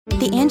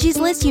The Angie's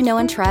List you know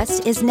and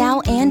trust is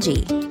now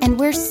Angie, and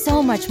we're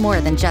so much more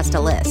than just a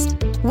list.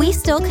 We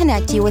still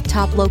connect you with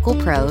top local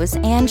pros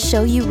and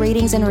show you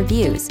ratings and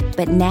reviews,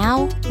 but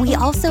now we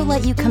also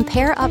let you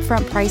compare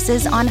upfront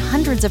prices on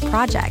hundreds of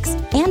projects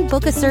and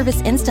book a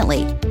service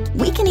instantly.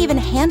 We can even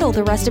handle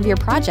the rest of your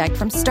project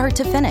from start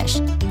to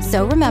finish.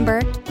 So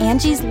remember,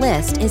 Angie's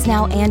List is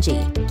now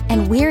Angie,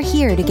 and we're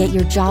here to get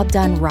your job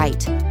done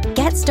right.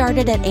 Get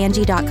started at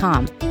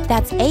Angie.com.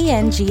 That's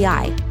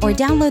ANGI, or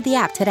download the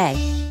app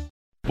today.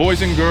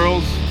 Boys and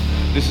girls,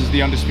 this is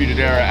the Undisputed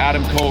Era.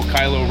 Adam Cole,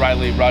 Kyle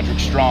O'Reilly, Roderick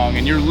Strong,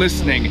 and you're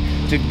listening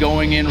to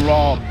Going In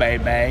Raw,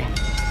 baby.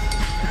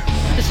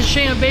 This is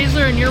Shayna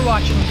Baszler, and you're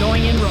watching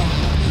Going In Raw.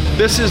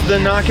 This is the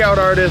knockout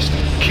artist,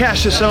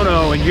 Cassius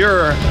Ohno, and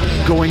you're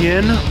Going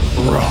In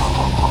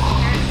Raw.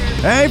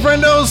 Hey,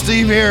 friendo,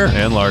 Steve here.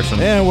 And Larson.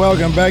 And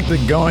welcome back to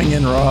Going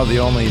In Raw, the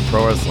only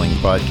pro wrestling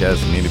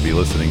podcast you need to be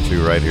listening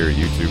to right here at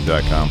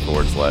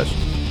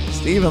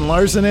youtube.com/Steven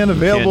Larson, and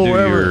available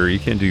wherever. You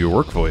can't do your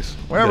work voice.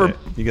 Wherever.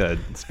 You got to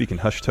speak in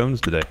hushed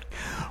tones today.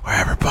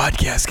 Wherever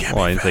podcasts can be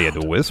Well, I didn't found. say you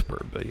had to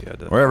whisper, but you had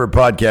to. Wherever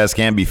podcasts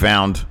can be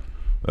found,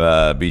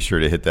 be sure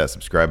to hit that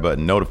subscribe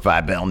button,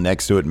 notify bell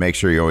next to it. Make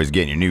sure you're always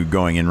getting your new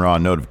Going In Raw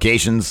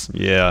notifications.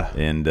 Yeah.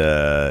 And,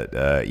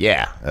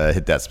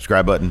 hit that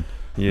subscribe button,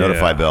 Yeah.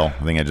 notify bell.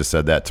 I think I just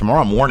said that.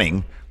 Tomorrow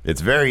morning,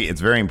 it's very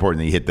important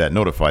that you hit that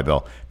notify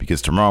bell,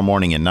 because tomorrow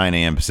morning at 9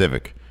 a.m.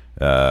 Pacific,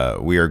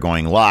 we are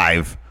going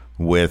live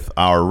with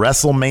our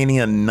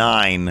WrestleMania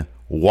 9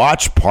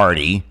 watch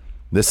party.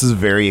 This is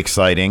very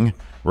exciting.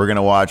 We're going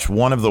to watch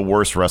one of the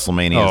worst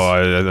WrestleManias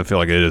Oh, I feel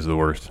like it is the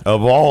worst.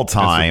 of all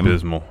time.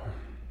 It's abysmal.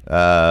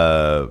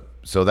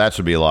 So that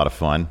should be a lot of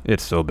fun.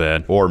 It's so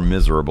bad. Or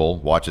miserable.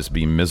 Watch us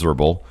be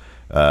miserable.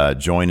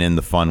 Join in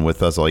the fun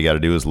with us. All you got to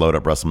do is load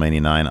up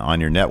WrestleMania 9 on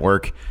your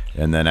network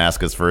and then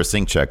ask us for a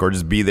sync check, or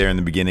just be there in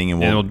the beginning and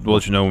We'll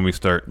let you know when we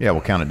start. Yeah,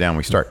 we'll count it down when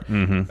we start.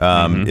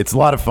 It's a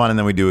lot of fun, and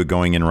then we do a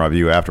Going In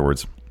review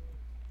afterwards.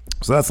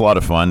 So that's a lot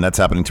of fun. That's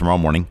happening tomorrow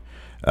morning.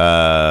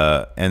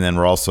 And then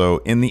we're also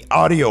in the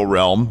audio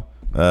realm.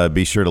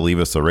 Be sure to leave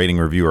us a rating,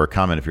 review, or a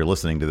comment if you're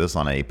listening to this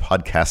on a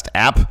podcast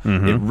app.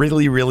 It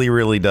really, really,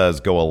 really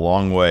does go a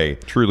long way.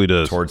 Truly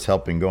does. Towards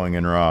helping Going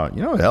In Raw.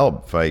 You know, it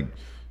helped if I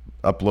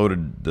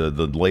uploaded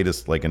the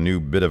latest, like a new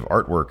bit of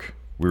artwork.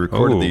 We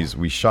recorded these.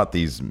 We shot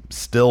these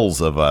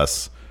stills of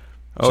us.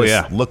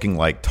 Looking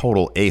like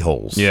total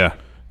a-holes. Yeah.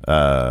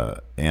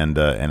 And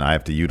I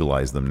have to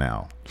utilize them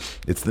now.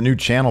 It's the new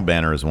channel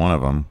banner is one of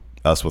them.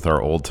 Us with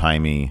our old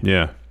timey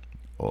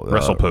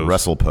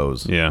wrestle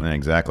pose. Yeah,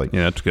 exactly.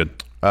 Yeah, that's good.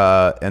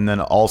 And then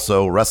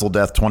also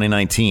WrestleDeath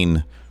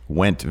 2019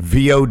 went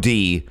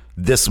VOD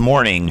this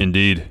morning.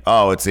 Indeed.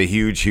 Oh, it's a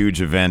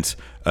huge event.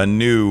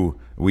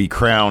 We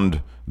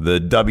crowned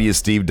the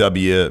Steve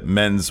W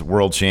men's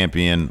world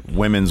champion,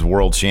 women's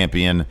world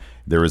champion.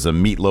 There was a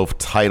Meatloaf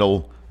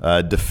title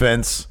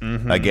defense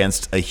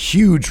against a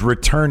huge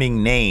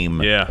returning name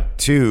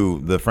to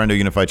the Friendo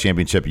Unified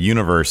Championship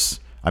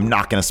universe. I'm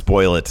not going to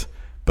spoil it,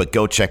 but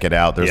go check it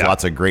out. There's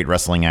lots of great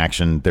wrestling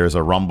action. There's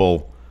a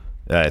Rumble.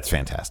 It's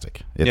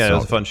fantastic. It's a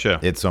fun show.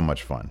 It's so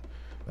much fun.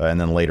 And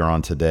then later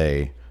on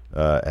today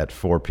at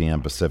 4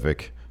 p.m.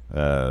 Pacific,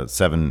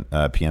 7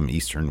 p.m.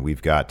 Eastern,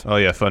 we've got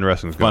Fun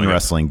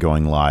Wrestling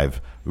going live.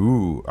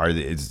 Ooh,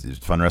 is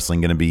Fun Wrestling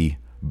going to be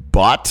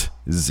bought?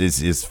 Is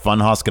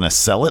Funhouse going to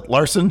sell it,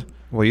 Larson?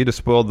 Well, you just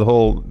spoiled the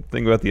whole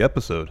thing about the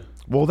episode.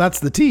 Well, that's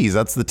the tease.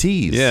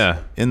 Yeah.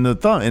 In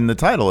the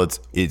title,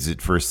 is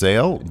it for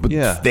sale? But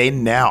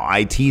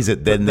I tease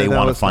it, then they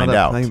want to find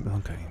out.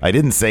 Okay. I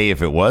didn't say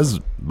if it was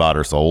bought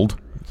or sold.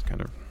 It's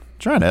kind of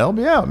trying to help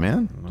you out,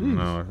 man. I don't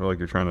know. I feel like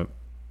you're trying to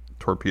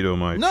torpedo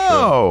my show.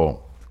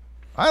 No.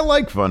 I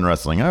like Fun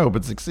Wrestling. I hope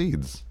it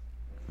succeeds.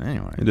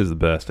 Anyway. It is the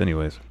best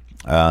anyways.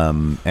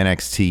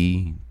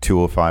 NXT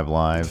 205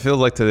 Live. It feels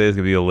like today's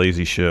going to be a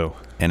lazy show.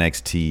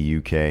 NXT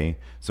UK.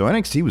 So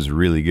NXT was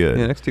really good.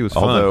 Yeah, NXT was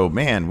fun. Although,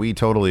 man, we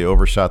totally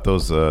overshot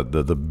those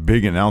the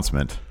big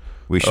announcement.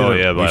 We should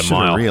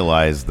have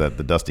realized that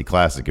the Dusty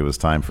Classic, it was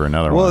time for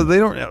another one. Well,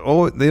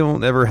 they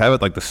don't ever have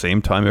it like the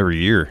same time every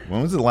year.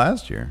 When was it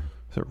last year?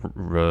 Is it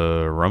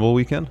Rumble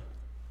weekend?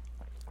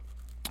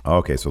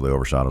 Okay, so they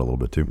overshot it a little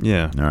bit too.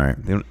 Yeah. All right.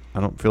 I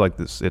don't feel like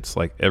this. It's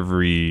like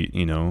every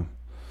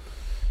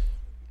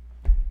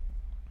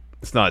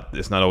It's not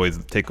always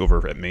the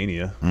takeover at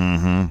Mania.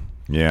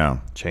 Yeah.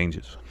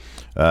 Changes.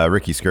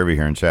 Ricky Scurvy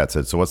here in chat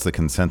said, so what's the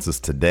consensus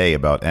today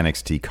about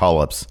NXT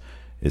call-ups?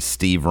 Is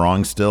Steve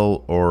wrong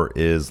still, or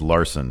is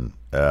Larson?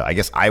 I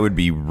guess I would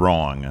be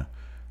wrong.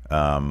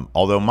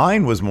 Although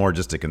mine was more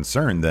just a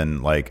concern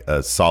than like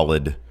a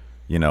solid,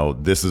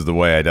 this is the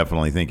way I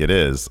definitely think it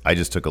is. I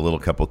just took a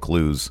couple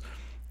clues.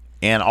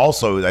 And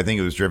also, I think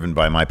it was driven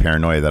by my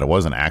paranoia that it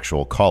was an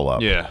actual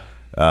call-up. Yeah.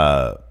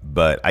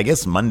 But I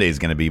guess Monday's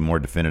going to be more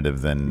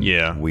definitive than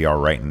we are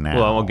right now.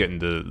 Well, I won't get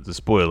into the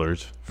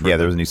spoilers. There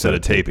was a new set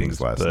of tapings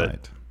last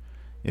night.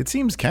 It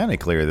seems kind of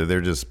clear that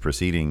they're just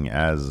proceeding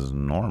as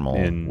normal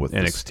with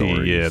NXT. The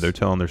stories. Yeah, they're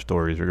telling their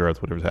stories regardless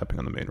of whatever's happening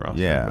on the main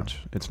roster. Yeah. Which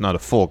it's not a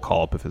full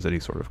call-up if it's any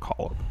sort of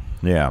call-up.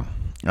 Yeah.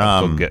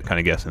 I'm still kind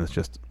of guessing it's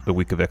just the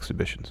week of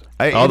exhibitions.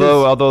 It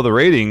Although the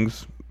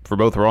ratings for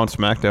both Raw and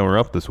SmackDown were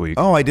up this week.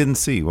 Oh, I didn't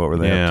see. What were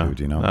they up to?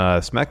 Do you know?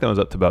 SmackDown was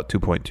up to about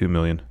 2.2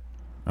 million.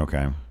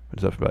 Okay. It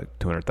was up to about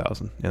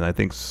 200,000, and I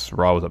think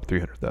Raw was up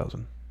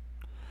 300,000.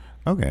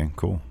 Okay,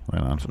 cool.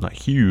 Right on. So not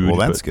huge. Well,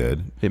 that's but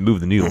good. It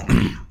moved the needle.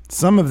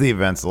 Some of the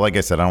events, like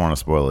I said, I don't want to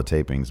spoil the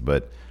tapings,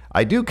 but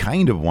I do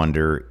kind of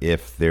wonder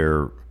if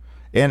they're.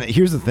 And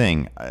here's the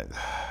thing.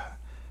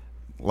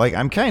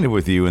 I'm kind of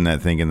with you in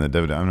that thinking that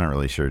I'm not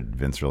really sure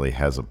Vince really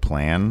has a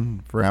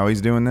plan for how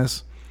he's doing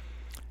this.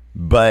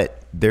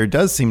 But there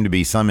does seem to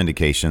be some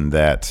indication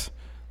that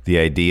the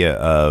idea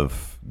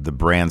of the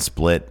brand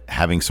split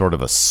having sort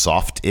of a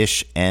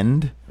soft-ish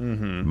end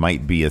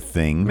might be a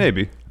thing.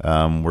 Maybe.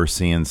 We're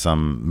seeing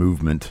some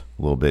movement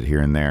a little bit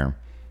here and there.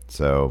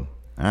 So,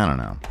 I don't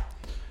know.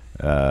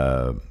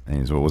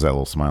 What was that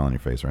little smile on your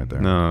face right there?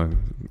 No,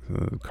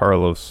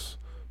 Carlos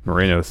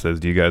Moreno says,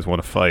 "Do you guys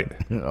want to fight?"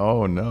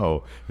 Oh,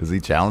 no. Is he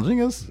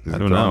challenging us? I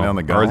don't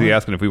know. Or is he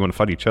asking if we want to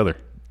fight each other?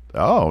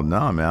 Oh,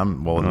 no,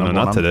 man.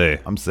 Not today.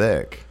 I'm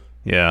sick.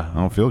 Yeah. I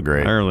don't feel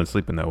great. I haven't been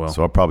sleeping that well.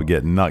 So I'll probably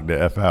get knocked the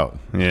F out.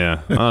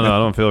 Yeah. I don't know. I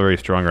don't feel very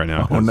strong right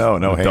now. Oh, no.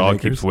 The dog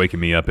keeps waking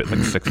me up at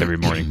 6 every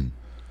morning.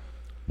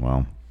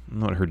 Well. I don't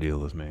know what her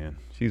deal is, man.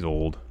 She's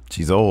old.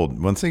 She's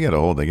old. Once they get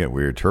old, they get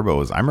weird.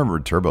 I remember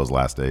Turbo's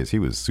last days. He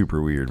was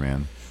super weird,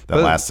 man.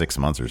 Last 6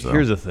 months or so.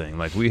 Here's the thing.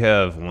 We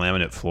have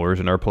laminate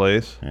floors in our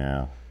place.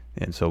 Yeah.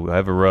 And so I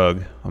have a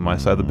rug on my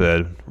side of the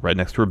bed, right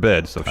next to her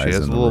bed. So she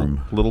has a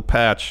little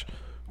patch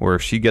where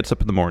if she gets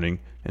up in the morning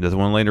and doesn't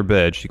want to lay in her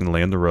bed, she can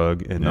lay on the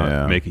rug and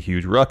not make a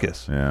huge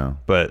ruckus. Yeah.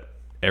 But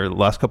the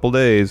last couple of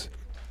days,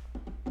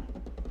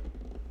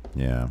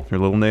 her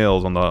little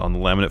nails on the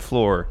laminate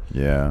floor.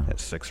 Yeah. At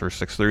 6 or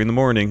 6:30 in the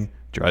morning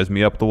drives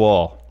me up the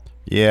wall.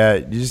 Yeah,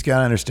 you just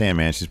gotta understand,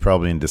 man. She's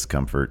probably in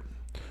discomfort.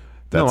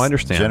 No, I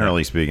understand.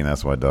 Generally speaking,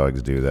 that's why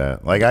dogs do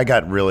that.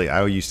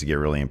 I used to get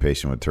really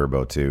impatient with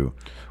Turbo too.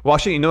 Well,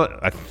 actually, you know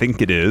what I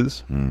think it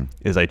is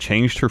I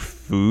changed her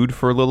food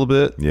for a little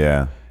bit.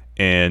 Yeah.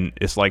 And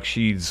it's like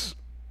she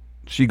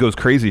goes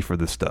crazy for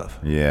this stuff.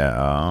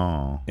 Yeah.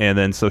 Oh. And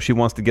then so she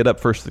wants to get up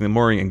first thing in the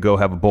morning and go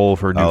have a bowl of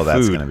her new food. Oh,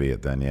 that's gonna be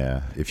it then.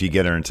 Yeah. If you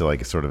get her into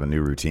a sort of a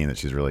new routine that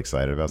she's really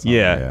excited about. Something,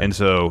 yeah. And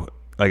so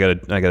I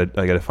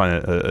gotta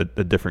find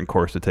a different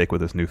course to take with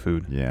this new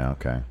food. Yeah.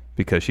 Okay.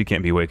 Because she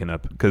can't be waking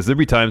up. Because there'd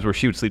be times where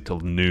she would sleep till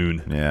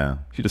noon. Yeah.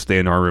 She'd just stay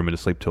in our room and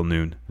just sleep till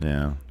noon.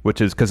 Yeah. Which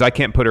is because I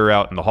can't put her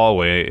out in the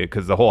hallway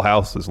because the whole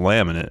house is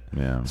laminate.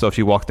 Yeah. So if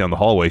she walks down the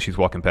hallway, she's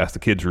walking past the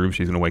kids' room.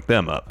 She's going to wake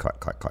them up.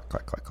 Clack, clack, clack,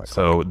 clack, clack, clack.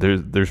 So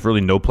there's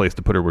really no place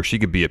to put her where she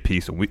could be at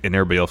peace and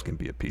everybody else can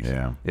be at peace.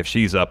 Yeah. If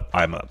she's up,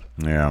 I'm up.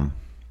 Yeah.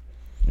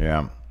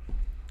 Yeah.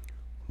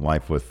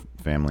 Life with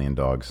family and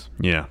dogs.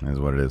 Yeah. Is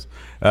what it is.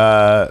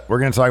 We're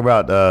going to talk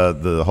about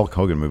the Hulk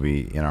Hogan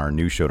movie in our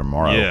new show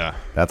tomorrow. Yeah.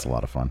 That's a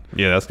lot of fun.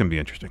 Yeah, that's going to be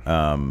interesting.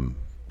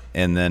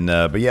 And then,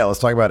 but yeah, let's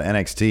talk about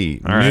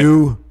NXT. All right.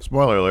 New,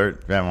 spoiler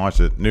alert, if you haven't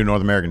watched it, new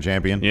North American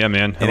champion. Yeah,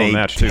 man. Hell of a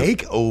match, too.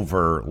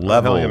 Takeover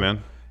level. Hell yeah,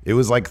 man. It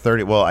was like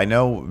 30. Well, I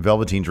know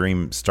Velveteen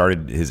Dream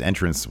started, his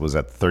entrance was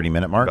at the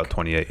 30-minute mark. About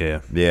 28,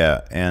 yeah.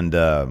 Yeah,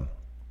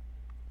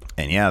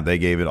 and yeah, they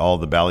gave it all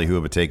the ballyhoo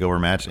of a takeover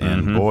match,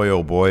 and boy,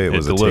 oh boy, it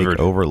was delivered.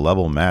 A takeover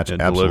level match,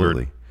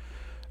 absolutely.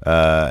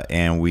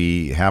 And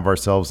we have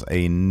ourselves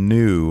a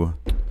new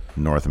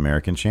North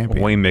American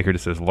champion. Wayne Maker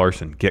just says,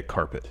 Larson, get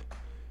carpet.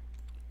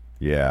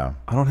 Yeah,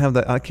 I don't have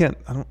that. I can't.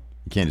 You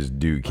can't just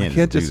do. I can't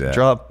just do that.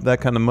 drop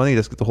that kind of money.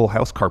 Just get the whole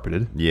house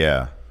carpeted.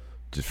 Yeah,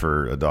 just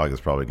for a dog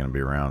that's probably going to be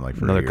around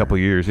for another couple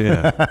years.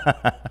 Yeah,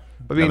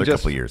 I mean, another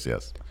couple of years.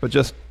 Yes, but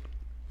just.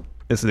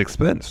 It's an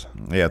expense.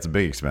 Yeah, it's a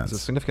big expense.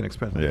 It's a significant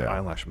expense. Yeah.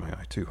 Eyelash in my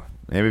eye, too.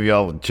 Maybe if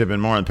y'all chip in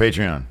more on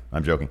Patreon.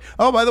 I'm joking.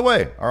 Oh, by the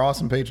way, our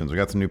awesome patrons. We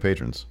got some new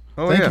patrons.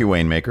 Thank you,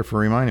 Wayne Maker, for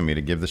reminding me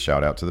to give the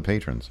shout out to the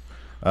patrons.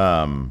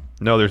 No,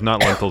 there's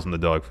not lentils in the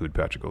dog food,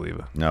 Patrick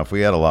Oliva. No, if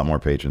we had a lot more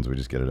patrons, we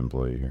just get an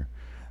employee here.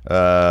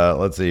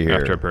 Let's see here.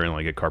 After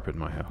apparently I get carpet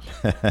in my house.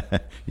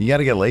 You got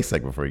to get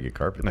LASIK before you get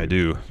carpet. I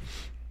do.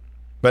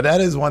 But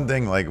that is one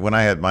thing. Like when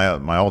I had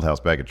my old house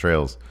back at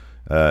Trails,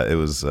 it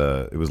was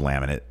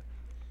laminate.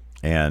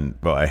 And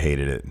I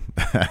hated it.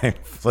 I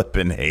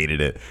flipping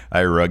hated it.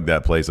 I rugged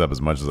that place up as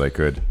much as I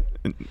could.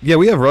 Yeah,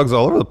 we have rugs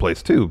all over the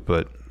place too.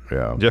 But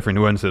yeah, Jeffrey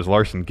Nguyen says,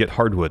 Larson, get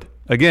hardwood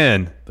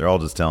again. They're all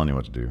just telling you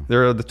what to do.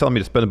 They're telling me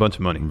to spend a bunch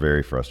of money.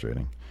 Very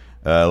frustrating.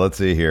 Let's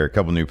see here. A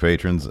couple new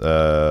patrons: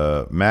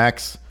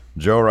 Max,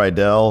 Joe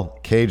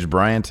Rydell, Cage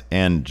Bryant,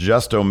 and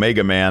Just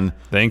Omega Man.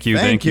 Thank you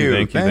for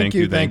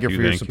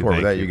your support.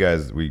 Without you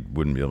guys, we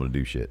wouldn't be able to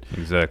do shit.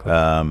 Exactly.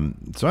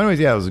 So, anyways,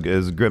 yeah, it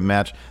was a good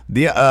match.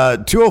 The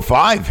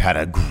 205 had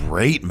a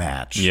great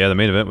match. Yeah, the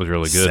main event was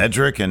really good.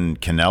 Cedric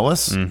and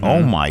Kanellis. Mm-hmm.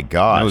 Oh my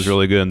gosh, that was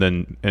really good. And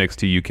then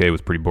NXT UK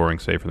was pretty boring,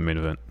 save for the main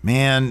event.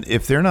 Man,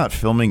 if they're not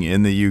filming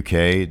in the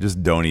UK,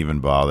 just don't even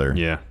bother.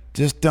 Yeah,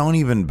 just don't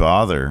even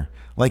bother.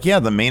 Yeah,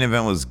 the main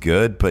event was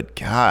good, but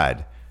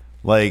God,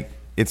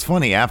 it's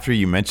funny, after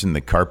you mentioned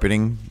the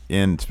carpeting,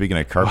 speaking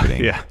of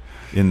carpeting,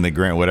 in the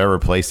grand whatever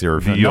place they were.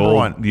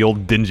 The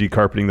old dingy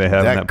carpeting they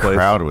have in that place. That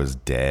crowd was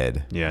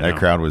dead. Yeah, that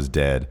crowd was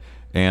dead.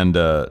 And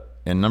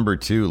number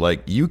two,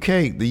 like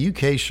the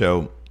UK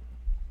show.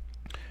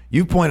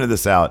 You pointed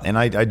this out, and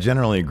I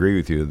generally agree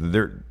with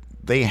you.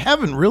 They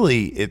haven't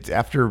really. It's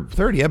after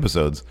 30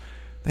 episodes.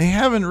 They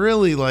haven't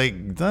really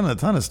like done a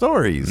ton of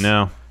stories.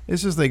 No.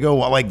 It's just they go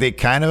like they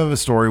kind of have a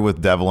story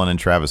with Devlin and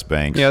Travis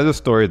Banks. Yeah, there's a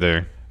story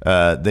there.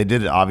 They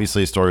did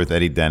obviously a story with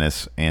Eddie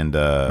Dennis and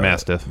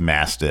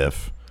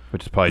Mastiff,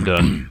 which is probably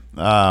done.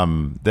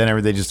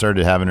 Then they just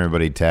started having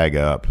everybody tag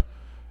up,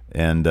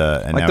 and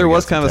like there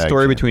was kind of a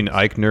story between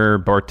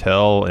Eichner,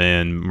 Bartel,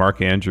 and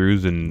Mark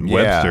Andrews and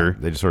Webster.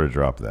 They just sort of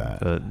dropped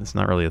that. It's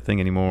not really a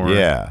thing anymore.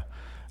 Yeah,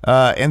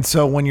 and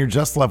so when you're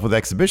just left with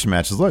exhibition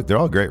matches, look, they're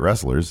all great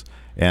wrestlers,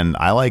 and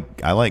I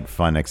like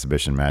fun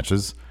exhibition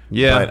matches.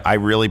 Yeah, but I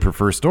really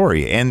prefer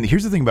story. And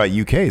here's the thing about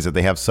UK is that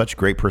they have such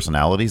great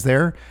personalities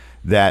there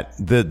that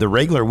the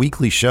regular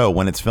weekly show,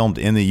 when it's filmed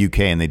in the UK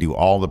and they do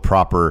all the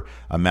proper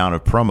amount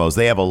of promos,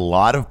 they have a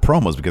lot of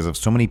promos because of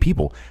so many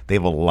people. They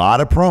have a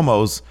lot of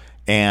promos,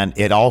 and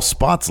it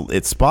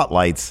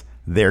spotlights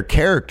their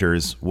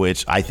characters,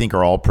 which I think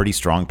are all pretty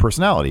strong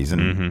personalities.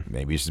 And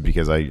maybe it's just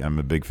because I'm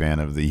a big fan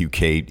of the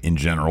UK in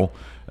general.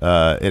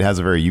 It has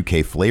a very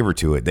UK flavor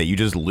to it that you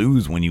just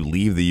lose when you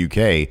leave the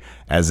UK,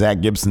 as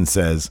Zach Gibson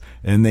says,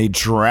 and they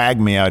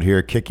drag me out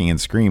here kicking and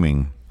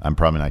screaming. I'm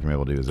probably not going to be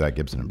able to do a Zach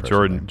Gibson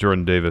impression.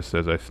 Jordan Davis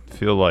says, I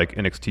feel like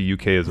NXT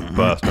UK is a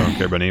bust. I don't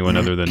care about anyone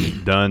other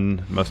than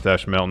Dunn,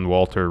 Mustache Mountain,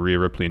 Walter, Rhea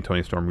Ripley, and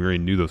Tony Storm. We already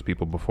knew those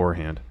people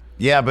beforehand.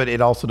 Yeah, but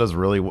it also does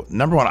really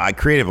number one.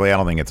 Creatively, I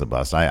don't think it's a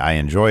bust. I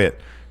enjoy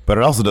it, but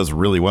it also does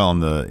really well in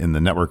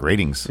the network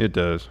ratings. It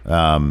does.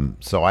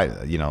 So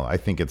I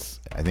think it's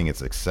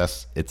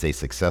success. It's a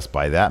success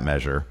by that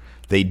measure.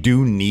 They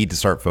do need to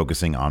start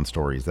focusing on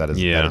stories. That is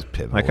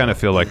pivotal. I kind of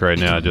feel like right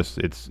now, just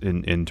it's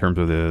in terms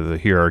of the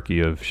hierarchy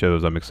of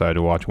shows, I'm excited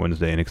to watch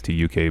Wednesday.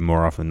 NXT UK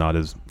more often than not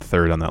is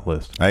third on that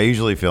list. I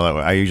usually feel that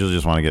way. I usually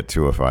just want to get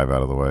 205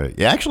 out of the way.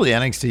 Yeah, actually,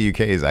 NXT UK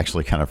is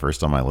actually kind of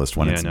first on my list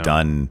when it's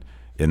done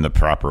in the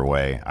proper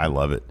way. I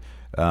love it.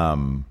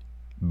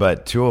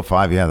 But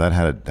 205, yeah, that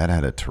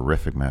had a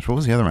terrific match. What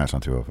was the other match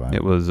on 205?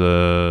 It was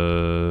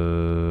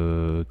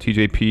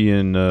TJP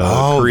in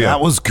Korea.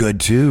 That was good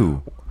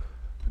too.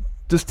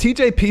 Does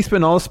TJP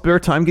spend all his spare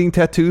time getting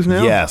tattoos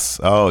now? Yes.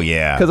 Oh,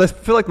 yeah. Because I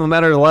feel like no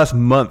matter the last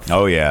month.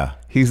 Oh, yeah.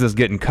 He's just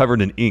getting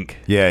covered in ink.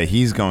 Yeah,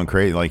 he's going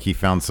crazy. Like, he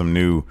found some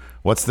new...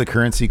 What's the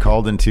currency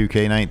called in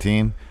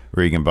 2K19?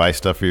 Where you can buy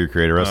stuff for your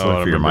creator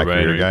wrestler, for your My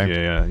Creator guy?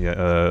 Yeah.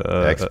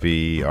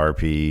 XP,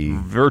 RP...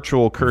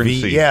 Virtual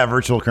currency.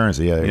 Virtual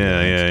currency.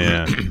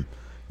 Yeah.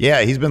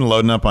 Yeah, he's been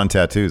loading up on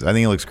tattoos. I think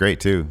he looks great,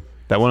 too.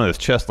 That one on his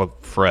chest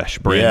looked fresh,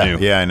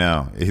 brand new. Yeah, I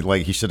know.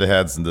 He should have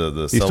had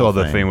the He still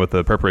had the thing with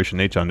the preparation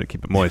H on to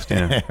keep it moist.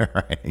 Yeah,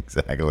 right.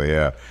 Exactly.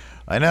 Yeah,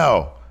 I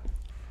know.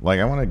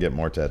 Like, I want to get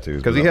more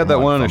tattoos because he had that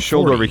one on his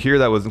shoulder over here.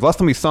 That was last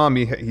time we saw him.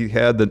 He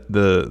had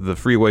the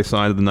freeway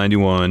side of the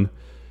 91.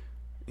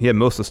 He had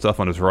most of the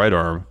stuff on his right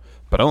arm,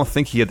 but I don't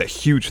think he had that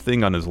huge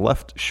thing on his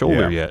left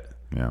shoulder yet.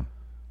 Yeah,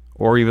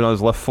 or even on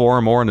his left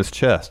forearm or on his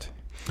chest.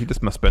 He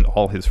just must spend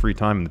all his free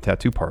time in the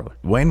tattoo parlor.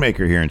 Wayne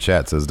Maker here in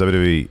chat says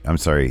WWE. I'm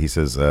sorry. He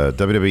says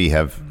WWE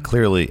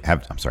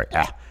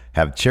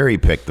have cherry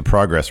picked the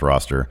Progress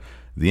roster.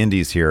 The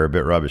Indies here are a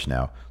bit rubbish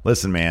now.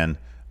 Listen, man,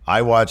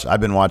 I've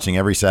been watching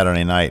every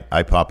Saturday night.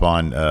 I pop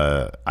on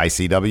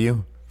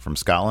ICW from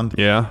Scotland.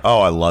 Yeah.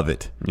 Oh, I love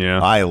it.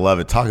 Yeah. I love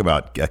it. Talk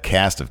about a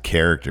cast of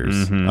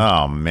characters. Mm-hmm.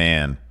 Oh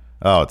man.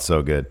 Oh, it's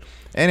so good.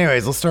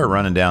 Anyways, let's start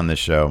running down this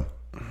show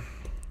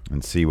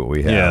and see what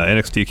we have. Yeah,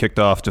 NXT kicked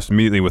off just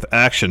immediately with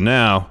action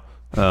now.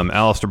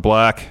 Aleister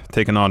Black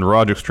taking on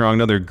Roderick Strong.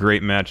 Another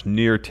great match,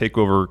 near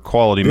takeover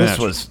quality match.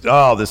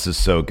 This is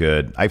so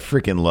good. I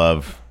freaking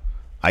love.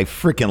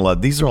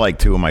 These are like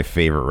two of my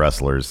favorite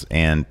wrestlers,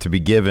 and to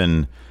be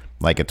given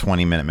like a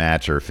 20-minute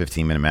match or a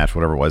 15-minute match,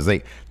 whatever it was,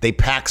 they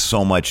pack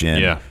so much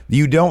in. Yeah.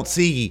 You don't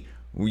see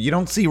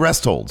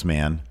rest holds,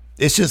 man.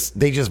 It's just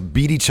they just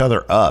beat each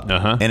other up,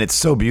 and it's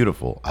so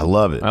beautiful. I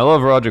love it. I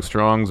love Roderick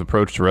Strong's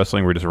approach to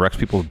wrestling, where he just wrecks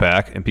people's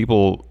back, and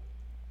people,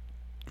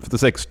 for the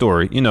sake of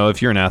story,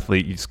 if you're an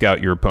athlete, you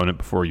scout your opponent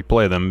before you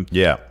play them,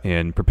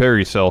 and prepare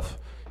yourself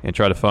and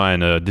try to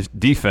find a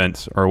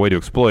defense or a way to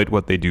exploit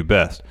what they do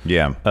best.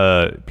 Yeah.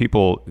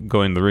 People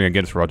going in the ring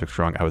against Roderick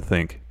Strong, I would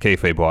think,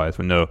 kayfabe-wise,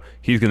 would know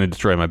he's going to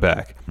destroy my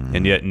back,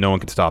 and yet no one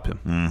can stop him.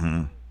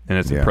 Mm-hmm. And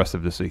it's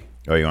impressive to see.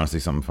 Oh, you want to see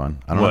something fun?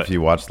 I don't know if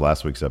you watched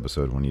last week's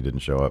episode when you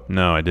didn't show up.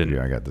 No, I didn't.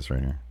 Yeah, I got this right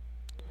here.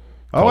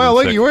 Oh, wow,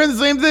 look, you're wearing the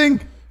same thing.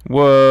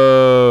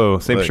 Whoa.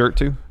 Same shirt,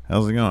 too?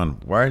 How's it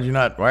going? Why are you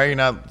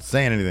not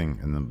saying anything?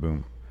 And then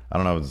boom. I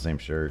don't know if it's the same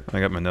shirt. I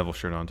got my Neville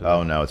shirt on, too.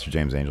 Oh, no, it's your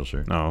James Angel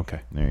shirt. Oh, okay.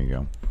 There you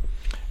go.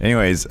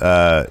 Anyways,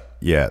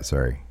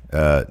 sorry.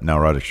 No,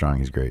 Roderick Strong,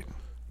 he's great.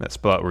 That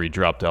spot where he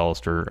dropped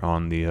Aleister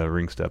on the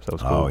ring steps, that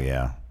was cool. Oh,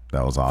 yeah.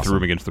 That was awesome. Threw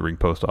him against the ring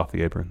post off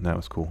the apron. That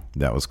was cool.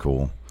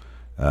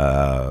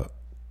 I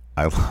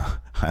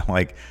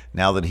like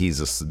now that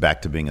he's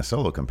back to being a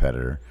solo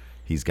competitor.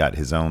 He's got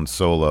his own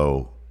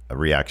solo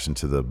reaction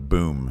to the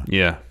boom.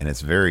 Yeah. And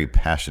it's very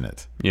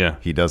passionate. Yeah.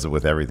 He does it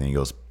with everything. He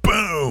goes,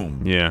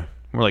 boom. Yeah.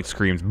 More like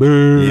screams,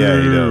 boom.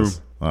 Yeah, he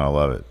does. Oh, I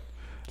love it.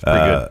 Pretty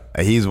good.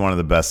 He's one of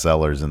the best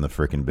sellers in the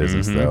freaking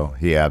business, though.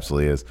 He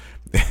absolutely is.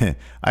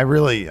 I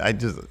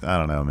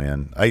don't know,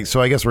 man.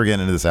 So I guess we're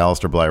getting into this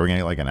Aleister Black. We're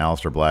getting like an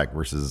Aleister Black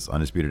versus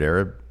Undisputed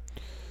Era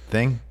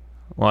thing.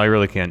 Well, I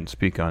really can't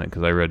speak on it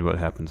because I read what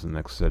happens in the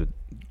next set of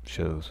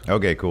shows.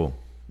 Okay, cool.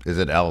 Is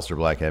it Aleister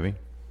Black heavy?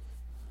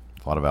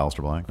 A lot of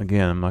Aleister Black.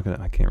 Again,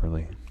 I can't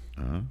really.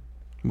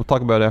 We'll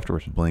talk about it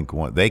afterwards. Blink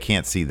one. They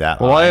can't see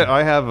that. Well,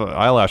 I have an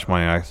eyelash in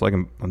my eye, so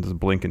I'm just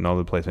blinking all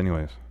over the place,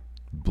 anyways.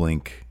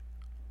 Blink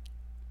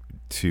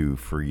 2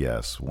 for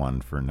yes,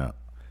 1 for no.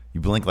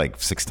 You blink like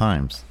 6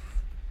 times.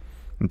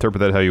 Interpret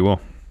that how you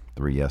will.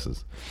 3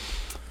 yeses.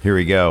 Here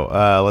we go.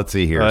 Let's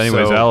see here.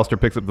 Anyways, Aleister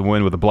picks up the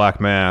win with a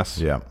black mass.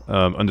 Yeah.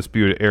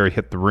 Undisputed Era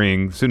hit the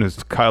ring. As soon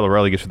as Kyle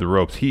O'Reilly gets to the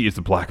ropes, he is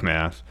the black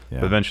mass.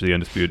 Yeah. But eventually,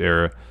 Undisputed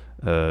Era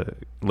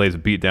lays a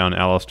beat down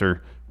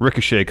Aleister.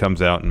 Ricochet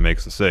comes out and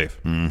makes the save.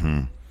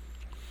 Mm-hmm.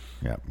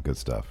 Yeah, good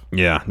stuff.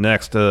 Yeah.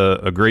 Next,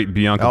 a great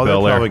Bianca They're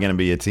Belair. probably going to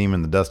be a team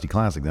in the Dusty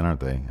Classic then, aren't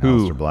they?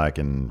 Who? Aleister Black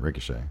and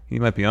Ricochet. He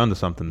might be onto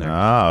something there.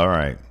 All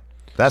right.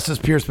 That's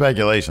just pure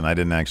speculation. I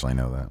didn't actually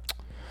know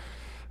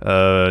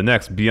that.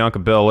 Next, Bianca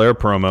Belair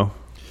promo.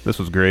 This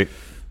was great.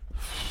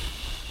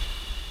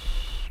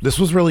 This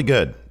was really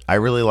good. I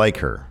really like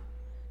her.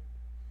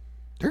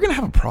 They're going to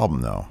have a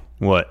problem, though.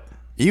 What?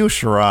 Io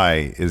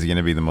Shirai is going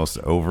to be the most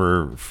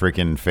over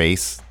freaking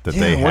face that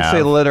they have. Once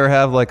they let her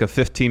have like a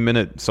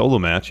 15-minute solo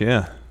match,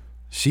 yeah.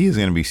 She is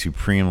going to be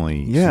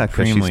supremely because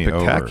she's supremely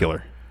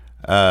spectacular.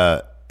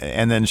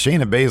 And then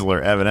Shayna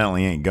Baszler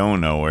evidently ain't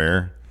going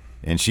nowhere.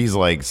 And she's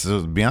like,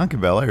 so Bianca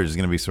Belair is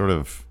going to be sort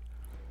of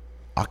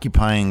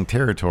occupying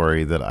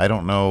territory that I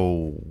don't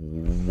know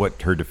what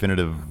her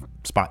definitive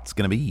spot's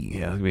going to be.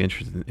 Yeah, it'll be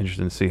interesting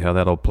to see how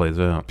that all plays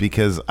out.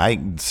 Because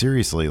I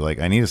seriously, like,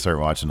 I need to start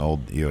watching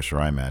old Io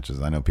Shirai matches.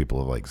 I know people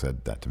have, like,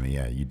 said that to me.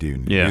 Yeah, you do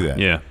do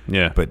that.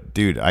 Yeah. But,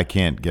 dude, I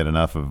can't get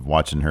enough of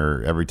watching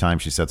her. Every time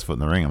she sets foot in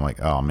the ring, I'm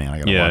like, oh, man, I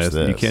got to watch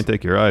this. You can't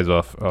take your eyes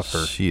off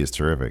her. She is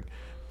terrific.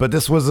 But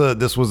this was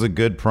a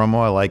good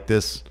promo. I like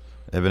this.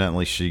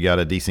 Evidently, she got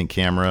a decent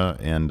camera,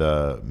 and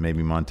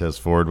maybe Montez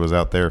Ford was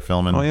out there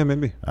filming. Oh, yeah,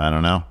 maybe. I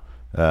don't know.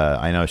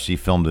 I know she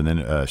filmed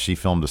a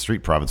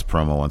Street Profits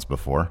promo once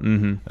before.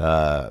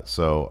 Mm-hmm.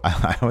 So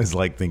I always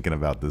like thinking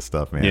about this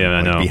stuff, man. Yeah,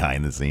 I know.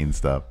 Behind the scenes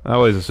stuff. I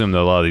always assume that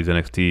a lot of these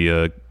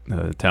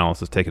NXT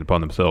talents has taken it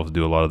upon themselves to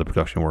do a lot of the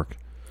production work.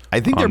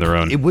 I think on their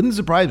own. It wouldn't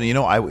surprise me.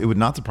 It would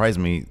not surprise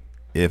me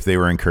if they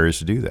were encouraged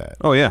to do that.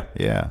 Oh yeah,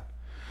 yeah.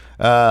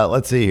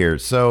 Let's see here.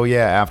 So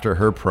yeah, after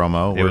her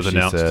promo, where she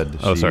said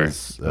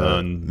she's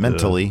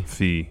mentally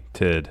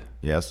defeated.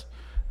 Yes.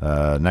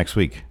 Next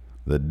week,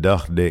 the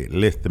Duch de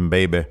Listen,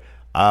 baby.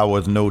 I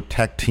was no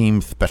tag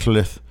team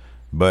specialist,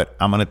 but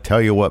I'm gonna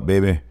tell you what,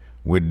 baby.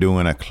 We're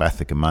doing a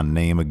classic of my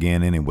name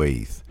again,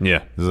 anyways.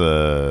 Yeah. This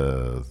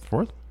is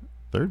fourth,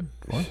 third,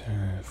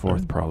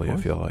 fourth, probably. I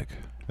feel like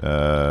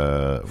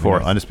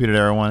fourth. Undisputed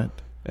Era won it.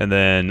 And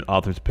then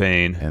Author's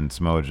Pain. And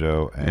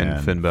Smojo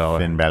and Finn Balor.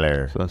 Finn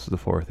Balor. So this is the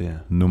fourth, yeah.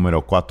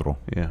 Número 4.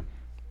 Yeah.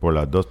 Por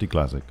la Dusty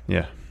Classic.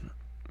 Yeah.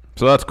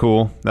 So that's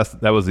cool.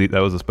 That was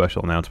the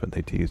special announcement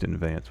they teased in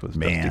advance was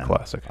Dusty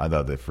Classic. I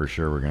thought that for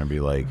sure we're going to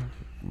be like,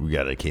 we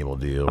got a cable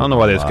deal. I don't know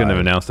why they just couldn't have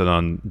announced it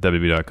on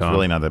WWE.com. It's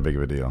really not that big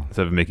of a deal.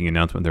 Instead of making an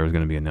announcement, there was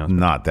going to be an announcement.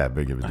 Not that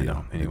big of a deal. I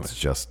know. Anyways. It's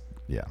just,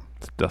 yeah.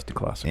 It's Dusty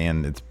Classic.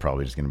 And it's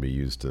probably just going to be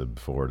used to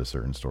forward a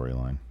certain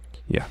storyline.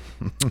 Yeah.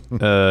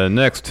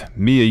 Next,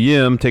 Mia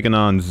Yim taking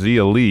on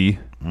Zia Lee.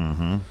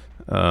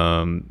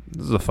 Mm-hmm.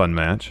 This is a fun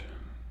match.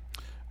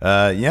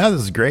 Yeah,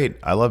 this is great.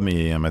 I love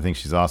Mia Yim. I think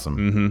she's awesome.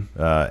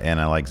 Mm-hmm. And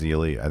I like Zia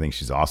Lee. I think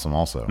she's awesome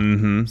also.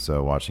 Mm-hmm.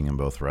 So watching them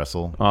both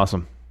wrestle.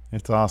 Awesome.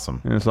 It's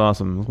awesome. It's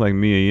awesome. Looks like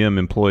Mia Yim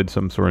employed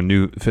some sort of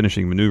new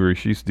finishing maneuver.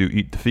 She used to do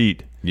Eat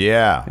Defeat.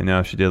 Yeah. And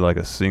now she did like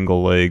a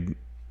single leg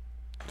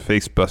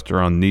face buster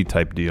on knee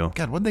type deal.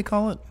 God, what'd they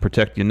call it?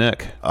 Protect your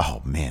neck.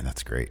 Oh, man,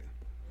 that's great.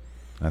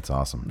 That's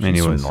awesome. She's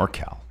Anyways. from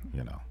NorCal,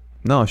 you know.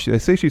 No, they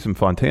say she's from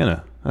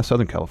Fontana. That's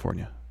Southern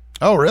California.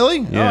 Oh,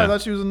 really? Yeah. Oh, I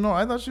thought she was from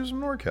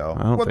NorCal.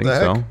 I don't what think the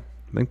heck? so.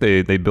 I think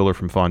they bill her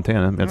from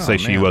Fontana. I'd say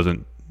she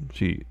wasn't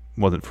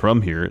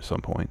from here at some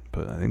point,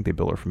 but I think they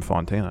bill her from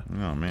Fontana.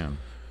 Oh man.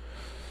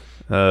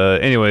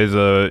 Anyways,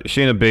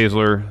 Shayna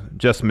Baszler,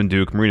 Jessamine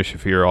Duke, Marina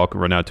Shafir all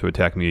run out to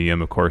attack Mia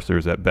Yim. Of course,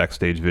 there's that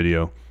backstage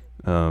video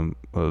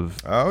of.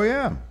 Oh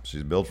yeah,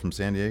 she's billed from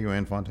San Diego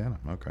and Fontana.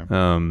 Okay.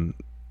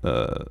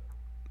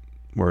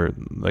 Where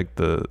like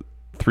the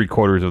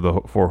 3/4 of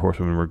the 4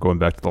 horsewomen were going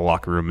back to the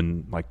locker room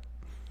and like.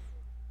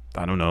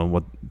 I don't know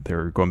what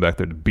they're going back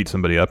there to beat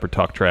somebody up or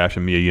talk trash,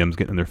 and Mia Yim's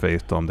getting in their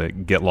face, telling them to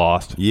get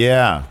lost.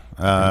 Yeah.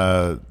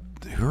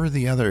 Who are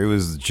the other? It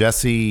was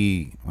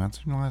Jesse. What's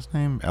her last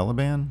name?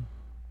 Elaban?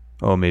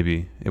 Oh,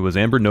 maybe it was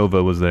Amber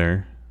Nova was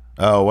there.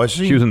 Oh, was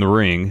she? She was in the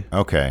ring.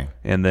 Okay.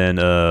 And then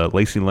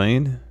Lacey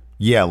Lane.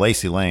 Yeah,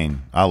 Lacey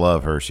Lane. I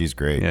love her. She's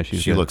great. Yeah,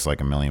 she looks like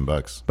 $1 million.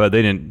 But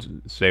they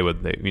didn't say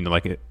what they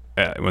like it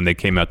when they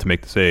came out to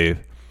make the save.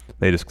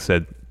 They just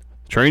said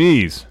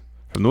trainees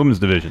from the women's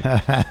division.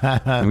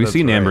 And we've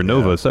seen Amber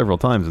Nova several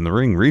times in the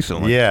ring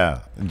recently.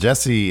 Yeah,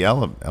 Jessie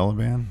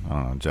Elaban. I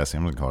don't know, Jessie.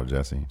 I'm gonna call her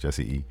Jessie.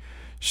 Jessie E.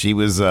 She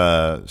was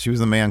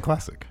the Man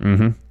Classic.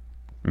 Yeah,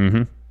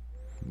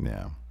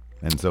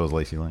 and so was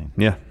Lacey Lane.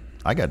 Yeah.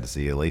 I got to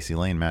see a Lacey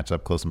Lane match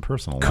up close and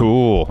personal.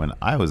 Cool. When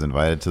I was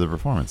invited to the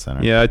Performance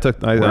Center. Yeah,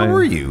 Where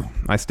were you?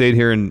 I stayed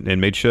here and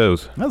made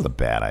shows. That was a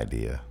bad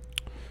idea.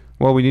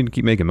 Well, we need to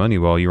keep making money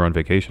while you were on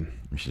vacation.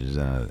 We should have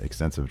done an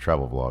extensive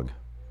travel vlog.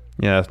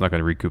 Yeah, that's not going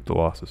to recoup the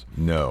losses.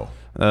 No.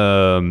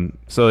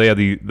 So yeah,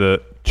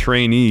 the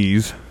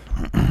trainees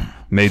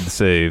made the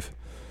save.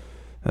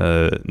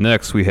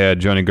 Next, we had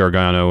Johnny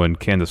Gargano and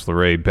Candice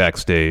LeRae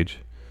backstage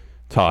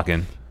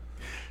talking.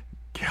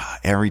 God,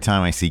 every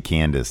time I see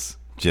Candice,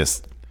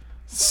 just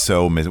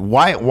so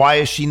why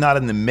is she not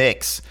in the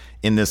mix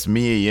in this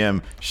Mia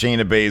Yim,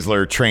 Shayna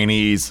Baszler,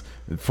 trainees,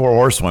 4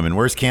 Horsewomen?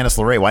 Where's Candice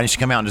LeRae? Why didn't she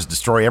come out and just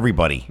destroy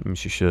everybody?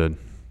 She should.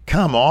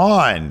 Come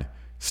on.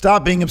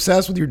 Stop being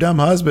obsessed with your dumb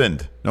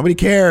husband. Nobody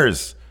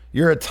cares.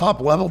 You're a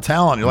top level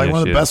talent. You're like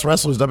one of the best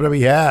wrestlers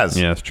WWE has.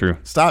 Yeah, that's true.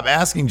 Stop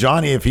asking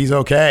Johnny if he's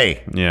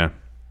okay. Yeah.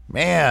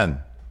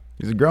 Man.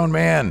 He's a grown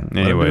man. Let him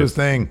Anyway, do his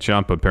thing.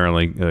 Ciampa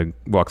apparently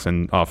walks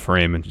in off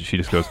frame, and she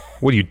just goes,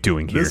 "What are you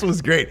doing here?" This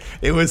was great.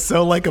 It was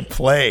so like a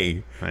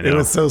play. I know. It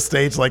was so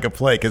staged like a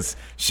play because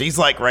she's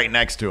like right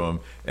next to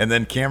him, and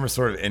then camera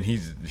sort of, and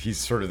he's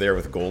sort of there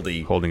with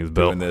Goldie holding his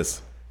belt, doing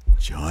this.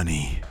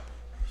 Johnny,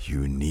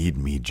 you need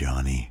me,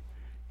 Johnny.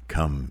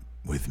 Come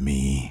with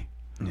me.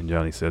 And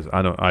Johnny says,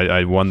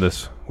 I won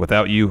this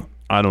without you.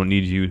 I don't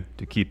need you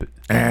to keep it."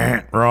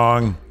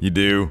 Wrong. You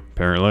do.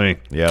 Apparently.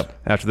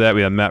 Yep. After that,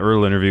 we had Matt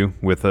Riddle interview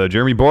with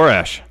Jeremy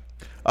Borash.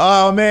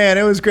 Oh, man.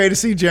 It was great to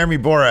see Jeremy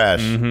Borash.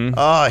 Mm-hmm.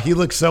 Oh, he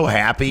looks so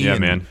happy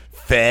and man.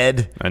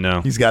 fed. I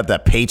know. He's got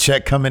that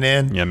paycheck coming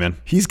in. Yeah, man.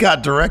 He's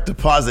got direct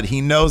deposit.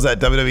 He knows that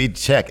WWE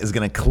check is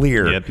going to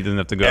clear. Yep, he doesn't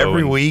have to go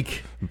every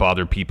week.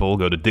 Bother people.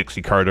 Go to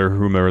Dixie Carter,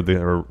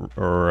 whomever,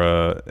 or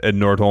Ed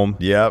Nordholm.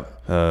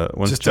 Yep.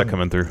 When's the check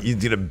coming through? He's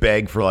going to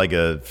beg for like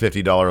a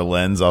 $50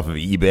 lens off of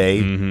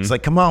eBay. Mm-hmm. It's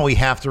like, come on, we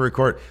have to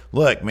record.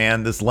 Look,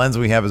 man, this lens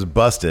we have is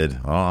busted.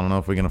 Oh, I don't know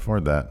if we can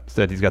afford that.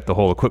 Instead, he's got the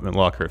whole equipment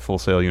locker at Full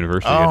Sail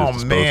University. Oh,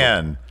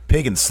 man.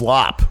 Pig and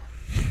slop.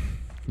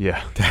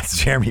 Yeah.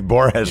 That's Jeremy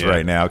Borash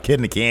right now. Kid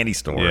in a candy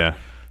store. Yeah.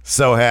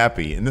 So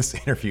happy. And this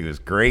interview is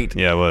great.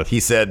 Yeah, it was.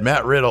 He said,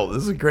 Matt Riddle,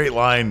 this is a great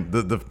line.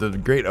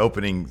 The great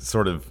opening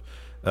sort of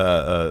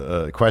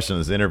question of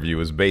this interview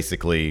was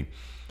basically,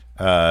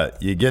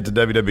 you get to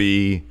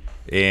WWE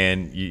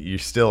and you're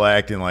still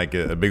acting like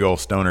a big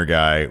old stoner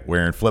guy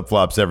wearing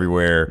flip-flops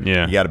everywhere.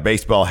 Yeah. You got a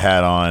baseball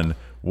hat on.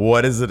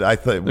 What is it? I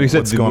thought,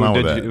 what's going on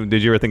with that?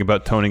 Did you ever think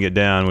about toning it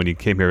down when you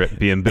came here,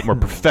 being a bit more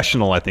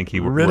professional? I think he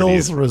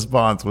Riddle's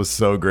response was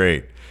so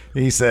great.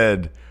 He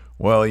said,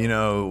 well, you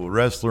know,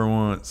 wrestler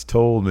once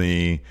told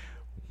me,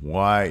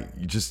 why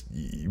you just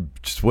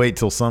wait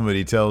till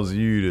somebody tells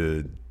you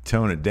to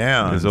tone it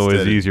down. It's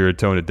always easier to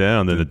tone it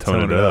down than to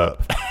tone it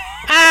up.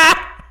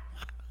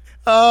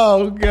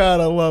 Oh, God,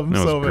 I love him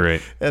so much.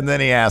 Great. And then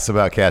he asked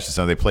about Cassius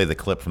Ohno. They play the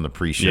clip from the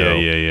pre-show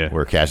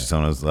where Cassius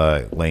Ohno was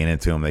laying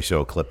into him. They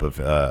show a clip of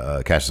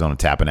Cassius Ohno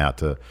tapping out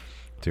to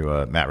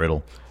Matt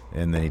Riddle.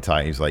 And then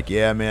he's like,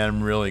 yeah, man,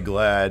 I'm really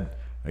glad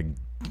I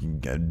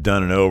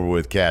done it over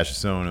with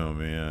Cassius Ohno,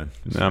 man.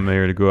 I'm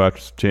here to go after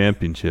some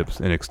championships.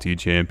 NXT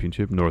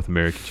championship, North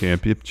American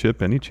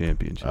championship, any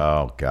championship.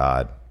 Oh,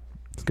 God.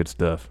 It's good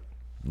stuff.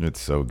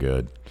 It's so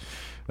good.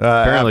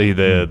 Apparently,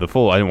 the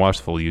full, I didn't watch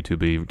the full YouTube,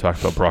 but he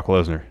talked about Brock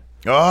Lesnar.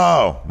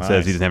 Oh, nice.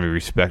 Says he doesn't have any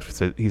respect.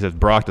 He says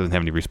Brock doesn't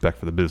have any respect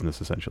for the business,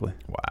 essentially.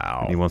 Wow.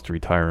 And he wants to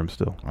retire him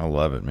still. I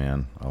love it,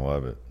 man. I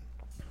love it.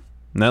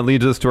 And that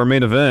leads us to our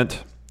main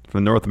event for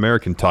the North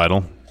American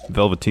title.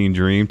 Velveteen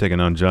Dream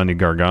taking on Johnny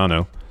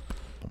Gargano.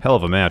 Hell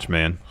of a match,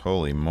 man.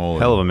 Holy moly.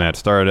 Hell of a match.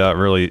 Started out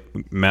really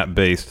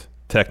mat-based,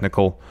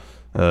 technical.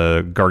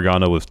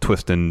 Gargano was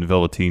twisting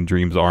Velveteen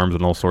Dream's arms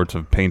in all sorts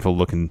of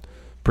painful-looking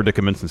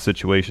predicaments and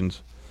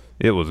situations.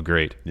 It was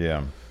great.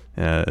 Yeah.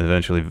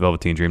 Eventually,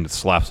 Velveteen Dream just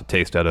slaps the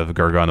taste out of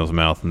Gargano's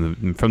mouth,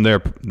 and from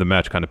there, the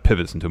match kind of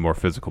pivots into a more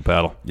physical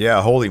battle.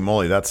 Yeah, holy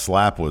moly, that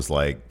slap was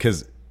like,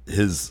 because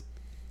his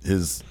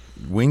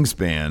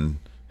wingspan,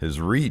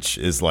 his reach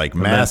is like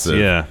massive.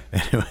 Yeah.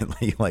 And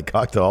he like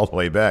cocked it all the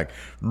way back.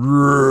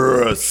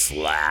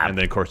 Slap. And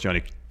then, of course,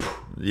 Johnny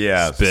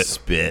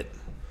spit. It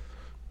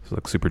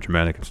looked super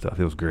dramatic and stuff.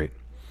 It was great.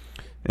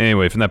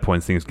 Anyway, from that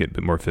point, things get a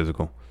bit more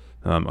physical.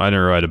 I didn't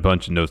write a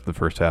bunch of notes in the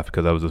first half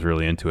because I was just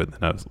really into it.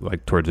 And I was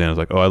like, towards the end, I was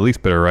like, oh, at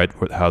least better write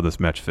how this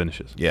match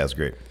finishes. Yeah, it's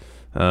great.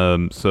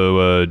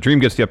 So Dream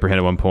gets the upper hand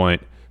at one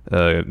point,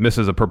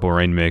 misses a purple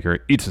rainmaker,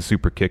 eats a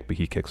super kick, but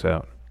he kicks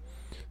out.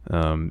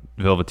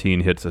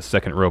 Velveteen hits a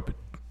second rope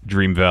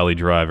Dream Valley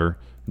driver.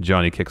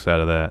 Johnny kicks out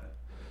of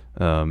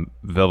that.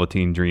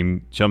 Velveteen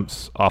Dream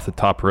jumps off the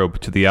top rope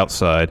to the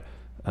outside.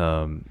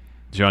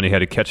 Johnny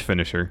had a catch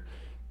finisher,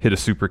 hit a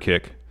super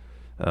kick.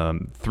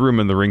 Threw him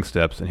in the ring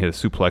steps and hit a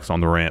suplex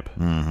on the ramp.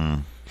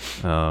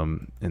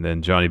 Mm-hmm. And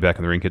then Johnny back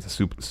in the ring hits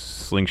a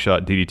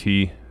slingshot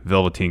DDT.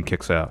 Velveteen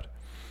kicks out.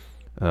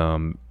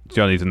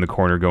 Johnny's in the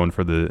corner going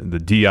for the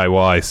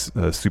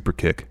DIY super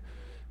kick.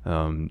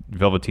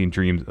 Velveteen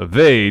Dream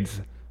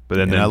evades, but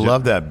then I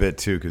love that bit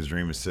too because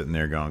Dream is sitting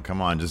there going,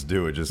 "Come on, just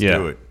do it,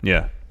 do it."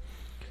 Yeah.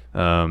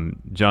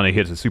 Johnny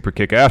hits a super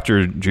kick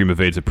after Dream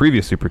evades a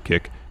previous super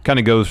kick. Kind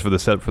of goes for the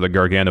set for the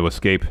Gargano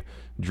escape.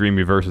 Dream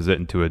reverses it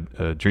into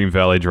a Dream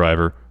Valley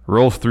driver.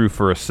 Rolls through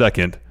for a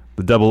second.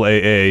 The double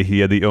AA, he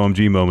had the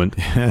OMG moment,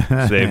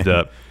 saved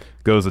up.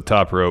 Goes the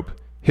top rope.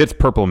 Hits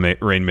Purple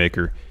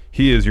Rainmaker.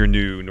 He is your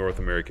new North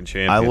American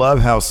champion. I love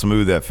how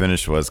smooth that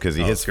finish was because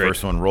he hits the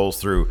first one, rolls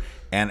through,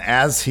 and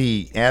as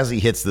he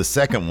hits the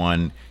second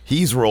one,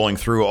 he's rolling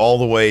through all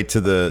the way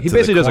to the. He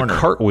basically does a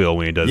cartwheel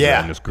when he does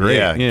that. And it's great.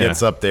 Yeah,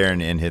 gets up there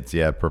and hits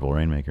Purple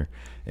Rainmaker,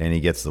 and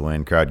he gets the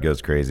win. Crowd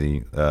goes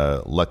crazy.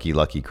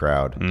 Lucky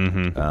crowd.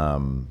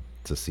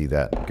 To see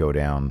that go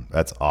down,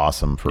 that's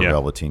awesome for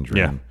Velveteen Dream.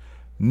 Yeah.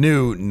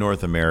 New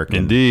North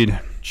American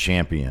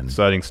champion.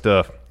 Exciting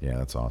stuff. Yeah,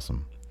 that's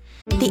awesome.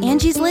 The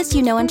Angie's List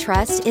you know and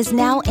trust is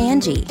now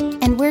Angie,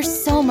 and we're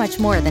so much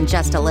more than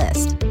just a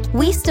list.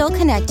 We still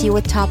connect you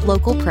with top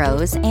local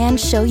pros and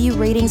show you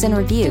ratings and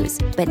reviews,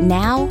 but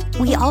now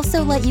we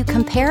also let you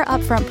compare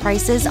upfront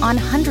prices on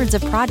hundreds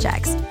of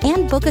projects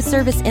and book a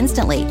service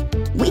instantly.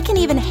 We can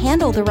even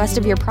handle the rest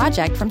of your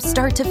project from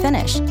start to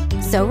finish.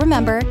 So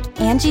remember,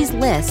 Angie's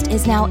List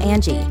is now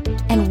Angie,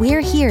 and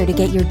we're here to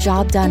get your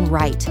job done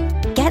right.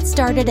 Get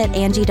started at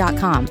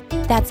Angie.com.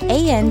 That's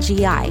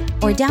ANGI,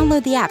 or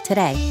download the app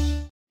today.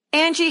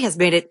 Angie has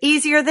made it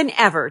easier than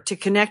ever to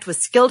connect with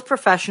skilled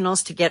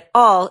professionals to get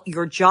all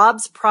your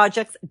jobs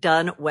projects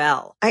done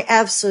well. I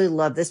absolutely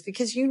love this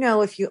because,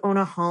 if you own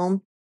a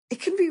home, it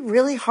can be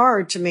really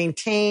hard to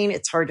maintain.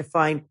 It's hard to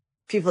find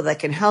people that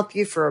can help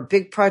you for a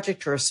big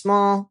project or a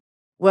small.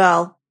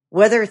 Well,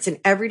 whether it's in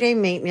everyday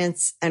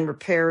maintenance and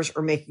repairs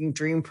or making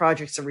dream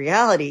projects a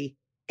reality,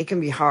 it can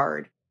be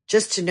hard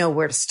just to know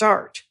where to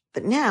start.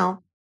 But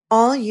now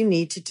all you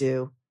need to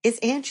do is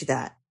Angie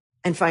that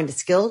and find a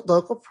skilled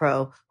local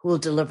pro who will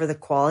deliver the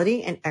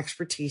quality and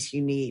expertise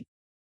you need.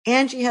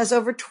 Angie has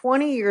over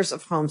 20 years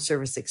of home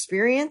service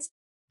experience,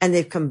 and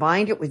they've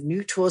combined it with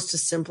new tools to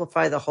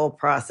simplify the whole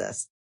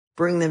process.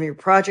 Bring them your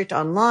project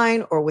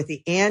online or with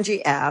the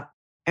Angie app,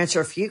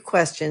 answer a few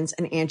questions,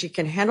 and Angie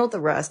can handle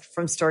the rest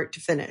from start to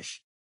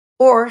finish.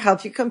 Or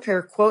help you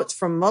compare quotes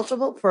from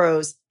multiple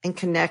pros and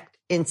connect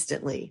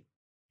instantly,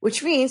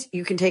 which means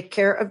you can take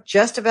care of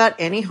just about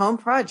any home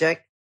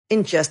project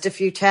in just a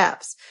few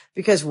taps.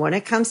 Because when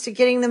it comes to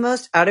getting the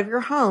most out of your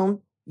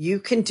home, you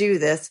can do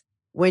this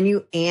when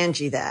you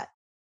Angie that.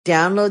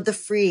 Download the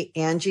free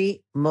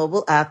Angie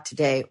mobile app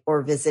today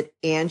or visit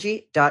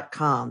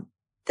Angie.com.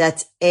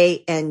 That's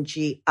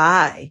ANGI.com.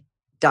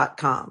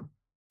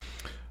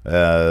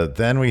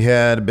 Then we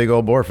had Big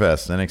Old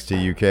Boarfest,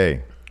 NXT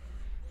UK.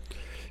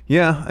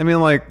 Yeah, I mean,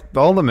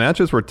 all the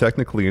matches were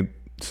technically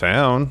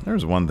sound.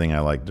 There's one thing I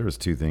liked. There was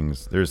two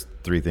things. There's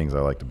three things I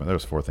liked about. There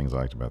was four things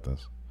I liked about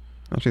this.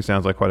 Actually,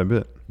 sounds like quite a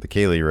bit. The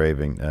Kaylee Ray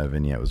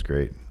vignette was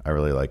great. I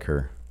really like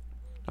her.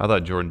 I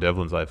thought Jordan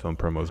Devlin's iPhone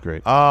promo was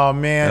great. Oh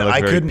man,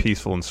 I couldn't.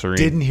 Peaceful and serene.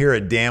 Didn't hear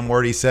a damn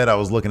word he said. I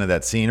was looking at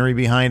that scenery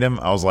behind him.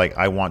 I was like,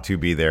 I want to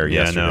be there.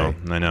 Yesterday.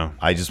 I know.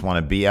 I just want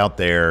to be out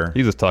there.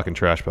 He was talking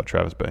trash about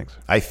Travis Banks.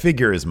 I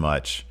figure as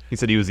much. He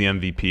said he was the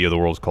MVP of the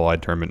World's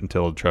Collide tournament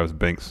until Travis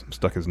Banks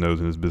stuck his nose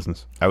in his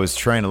business. I was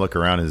trying to look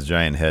around his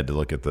giant head to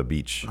look at the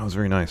beach. Oh, it was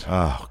very nice.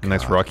 Oh, God.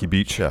 Nice rocky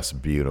beach.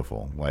 Just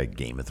beautiful. Like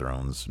Game of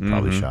Thrones.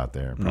 Probably shot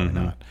there. Probably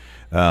not.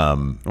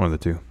 One of the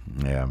two.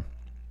 Yeah.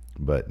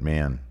 But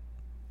man.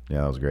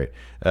 Yeah, that was great.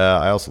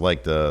 I also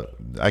liked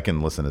I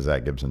can listen to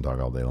Zach Gibson talk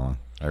all day long.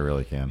 I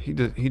really can. He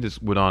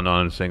just went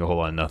on saying a whole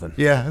lot of nothing.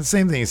 Yeah, the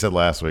same thing he said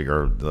last week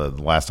or the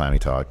last time he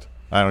talked.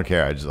 I don't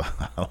care. I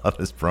love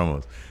his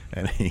promos.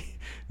 And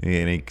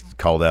he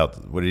called out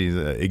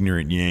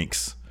ignorant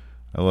Yanks.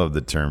 I love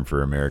the term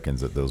for Americans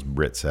that those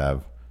Brits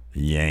have,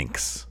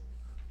 Yanks.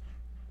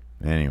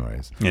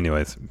 Anyways,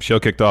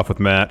 show kicked off with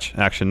match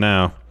action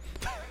now.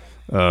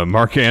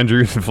 Mark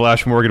Andrews and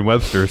Flash Morgan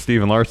Webster,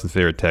 Steven Larson's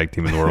favorite tag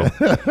team in the world.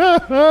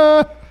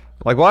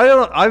 Why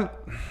don't I?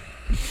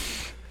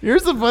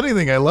 Here's the funny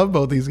thing. I love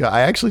both these guys.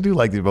 I actually do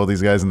like both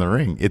these guys in the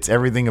ring. It's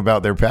everything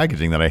about their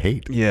packaging that I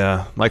hate.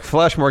 Yeah. Like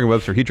Flash Morgan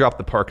Webster, he dropped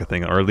the parka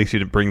thing, or at least he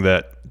didn't bring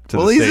that to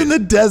the he's stage. in the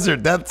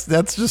desert. That's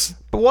just...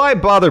 But why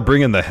bother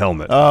bringing the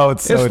helmet? Oh,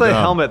 it's so dumb. It's the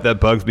helmet that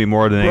bugs me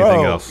more than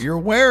anything else. You're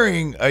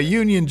wearing a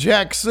Union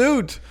Jack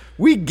suit.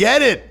 We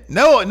get it.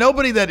 No,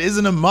 nobody that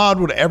isn't a mod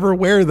would ever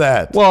wear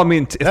that. Well, I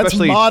mean,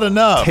 especially that's mod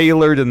enough.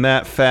 Tailored in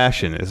that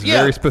fashion. It's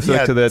very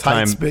specific to that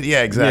time.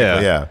 Yeah,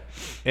 exactly. Yeah.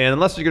 And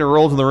unless you're going to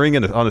roll to the ring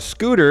on a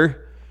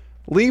scooter,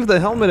 leave the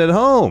helmet at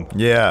home.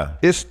 Yeah.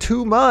 It's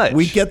too much.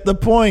 We get the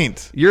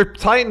point. Your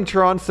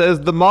Titantron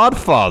says the mod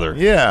father.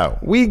 Yeah.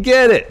 We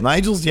get it.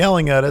 Nigel's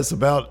yelling at us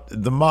about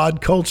the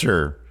mod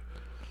culture,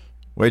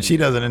 which he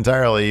doesn't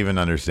entirely even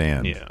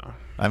understand. Yeah.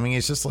 I mean,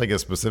 it's just like a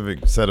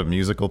specific set of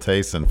musical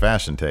tastes and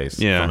fashion tastes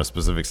from a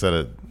specific set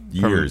of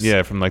years.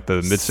 From like the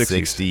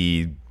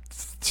mid-60s.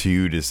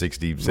 62 to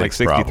 66, like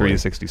 63 probably. to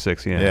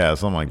 66. Yeah, Yeah,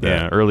 something like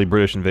that. Yeah, early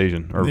British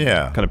invasion, or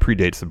kind of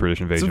predates the British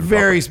invasion. It's a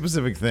very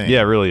specific thing.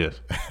 Yeah, it really is.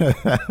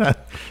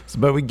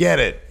 But we get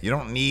it. You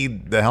don't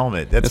need the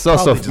helmet. It's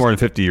also more than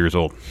 50 years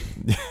old.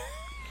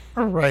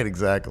 Right,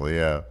 exactly.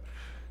 Yeah.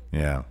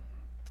 I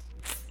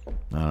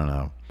don't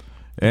know.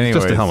 Anyways,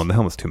 just the helmet. The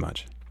helmet's too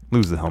much.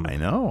 Lose the helmet. I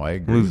know. I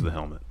agree. Lose the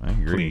helmet. I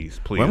agree.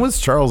 Please. When was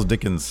Charles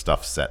Dickens'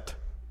 stuff set?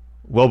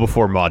 Well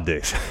before mod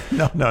days.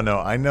 No.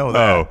 I know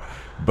that. Oh.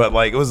 But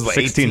like it was like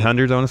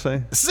 1600s, I want to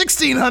say.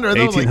 1600s.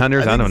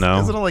 1800s. I don't know.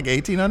 Isn't it like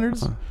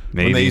 1800s?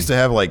 Maybe. When they used to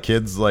have like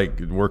kids like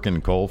working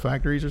coal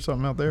factories or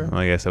something out there.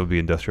 I guess that would be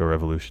Industrial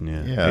Revolution.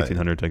 Yeah. Yeah.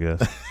 1800s, I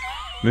guess.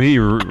 Maybe he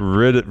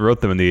wrote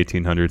them in the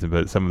 1800s,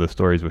 but some of the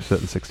stories were set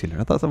in 1600s.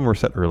 I thought some were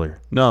set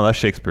earlier. No, that's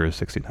Shakespeare's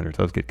 1600s.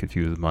 I was getting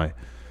confused with my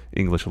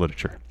English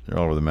literature. You're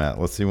all over the map.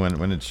 Let's see when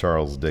did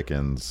Charles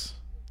Dickens?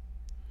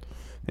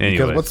 Anyway,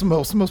 Because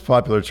what's the most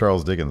popular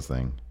Charles Dickens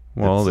thing?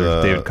 Well,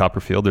 there's David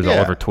Copperfield. There's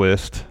Oliver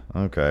Twist.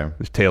 Okay.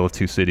 There's Tale of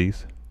Two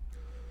Cities.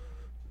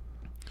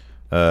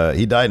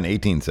 He died in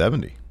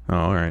 1870. Oh,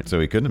 all right. So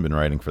he couldn't have been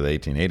writing for the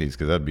 1880s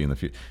because that'd be in the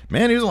future.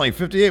 Man, he was only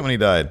 58 when he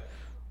died.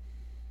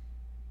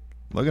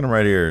 Look at him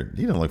right here.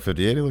 He didn't look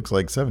 58. He looks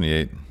like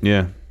 78.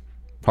 Yeah.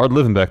 Hard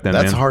living back then,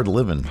 That's man. hard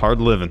living. Hard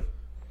living.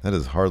 That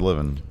is hard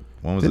living.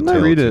 When was Didn't the I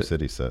Tale read of Two it?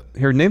 Cities set?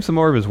 Here, name some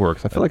more of his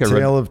works. I feel like I read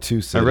Tale of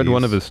Two Cities. I read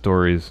one of his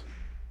stories.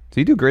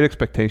 Did he do Great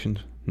Expectations?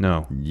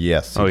 No.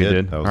 Yes, he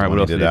did. That was all right, what what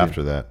he else did he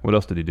after do? that. What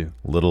else did he do?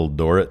 Little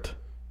Dorrit.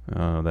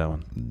 Oh, that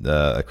one.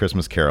 A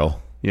Christmas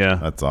Carol. Yeah.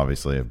 That's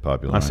obviously a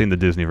popular I've one. seen the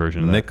Disney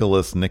version of that.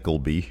 Nicholas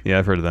Nickleby. Yeah,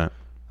 I've heard of that.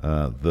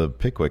 The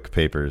Pickwick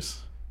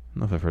Papers. I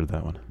don't know if I've heard of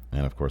that one.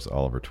 And, of course,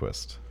 Oliver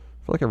Twist.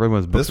 I feel like I read one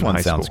of his books This in one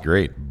high sounds school.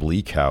 great.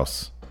 Bleak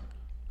House.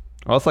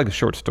 Oh, it's like a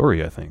short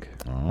story, I think.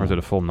 Oh. Or is it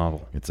a full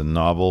novel? It's a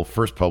novel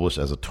first published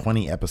as a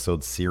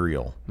 20-episode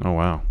serial. Oh,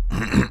 wow.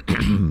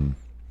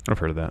 I've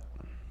heard of that.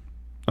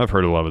 I've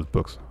heard a lot of his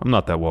books. I'm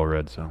not that well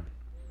read, so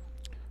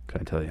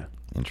can I tell you?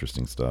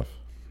 Interesting stuff.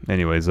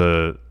 Anyways,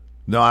 no,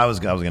 I was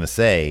gonna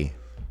say,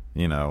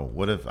 you know,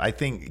 what if I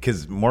think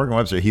because Morgan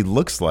Webster, he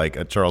looks like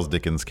a Charles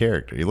Dickens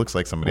character. He looks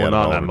like somebody. well, out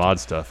not of that Oliver mod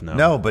stuff, no.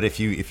 No, but if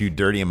you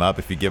dirty him up,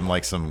 if you give him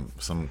like some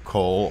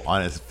coal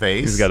on his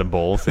face, He's got a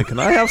bowl. Say, can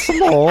I have some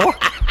more?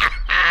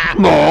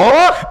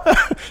 More?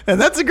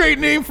 And that's a great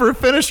name for a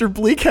finisher.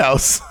 Bleak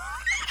House.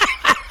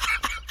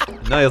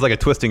 No, he has like a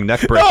twisting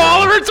neck breaker. Oh,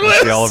 Oliver Twist!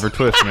 That's the Oliver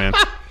Twist, man.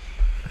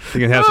 You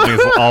can have something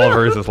as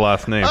Oliver is his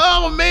last name.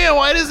 Oh man,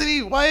 why isn't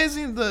he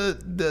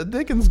the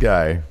Dickens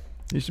guy?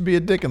 He should be a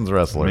Dickens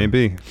wrestler.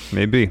 Maybe.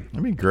 That'd be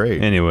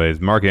great. Anyways,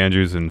 Mark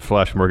Andrews and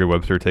Flash Morgan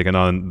Webster taking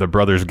on the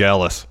brothers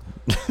Gallus.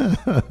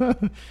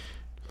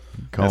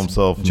 Call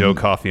himself Joe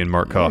Coffey and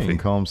Mark He Coffey. can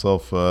call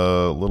himself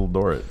Little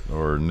Dorrit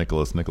or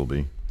Nicholas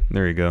Nickleby.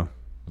 There you go.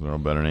 Those are all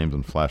better names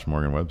than Flash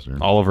Morgan Webster.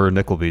 Oliver and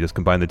Nickleby, just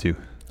combine the two.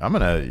 I'm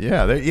gonna,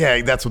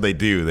 that's what they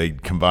do. They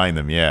combine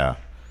them. Yeah,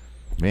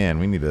 man,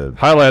 we need to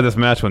highlight of this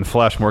match when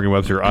Flash Morgan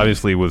Webster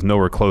obviously was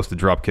nowhere close to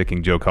drop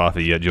kicking Joe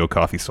Coffey, yet Joe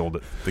Coffey sold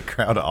it. The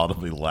crowd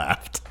audibly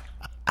laughed.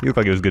 He looked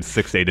like he was a good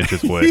 6 to 8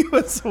 inches away.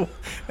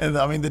 And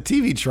I mean, the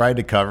TV tried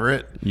to cover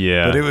it.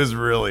 Yeah, but it was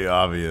really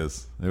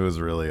obvious.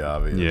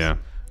 Yeah.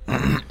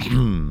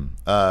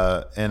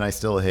 And I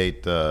still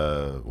hate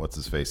what's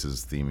his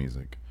face's theme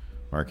music,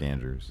 Mark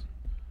Andrews.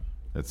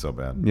 It's so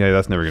bad. Yeah,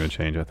 that's never going to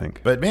change, I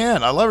think. But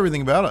man, I love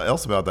everything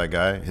else about that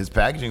guy. His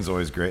packaging's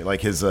always great.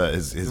 Like his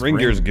ring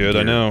gear's good.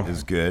 I know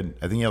is good.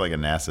 I think he had like a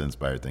NASA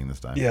inspired thing this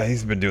time. Yeah,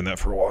 he's been doing that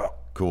for a while.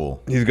 Cool.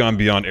 He's gone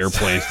beyond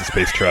airplanes to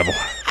space travel.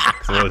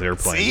 So it was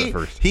airplanes at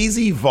first. He's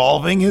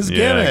evolving his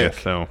gimmick. I guess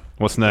so.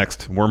 What's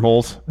next?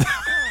 Wormholes.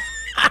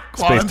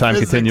 Space-time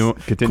continuum.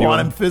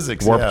 Quantum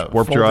physics.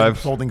 Warp drive.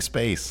 Folding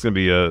space. It's gonna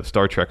be a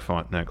Star Trek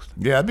font next.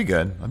 Yeah, that'd be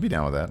good. I'd be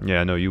down with that. Yeah,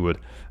 I know you would.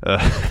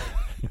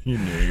 You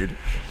nerd.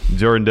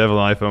 Jordan Devlin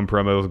iPhone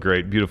promo was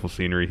great. Beautiful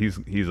scenery.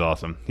 He's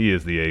awesome. He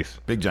is the ace.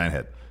 Big giant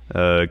head.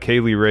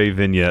 Kaylee Ray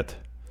vignette.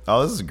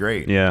 Oh, this is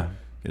great. Yeah.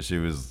 Because she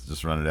was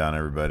just running down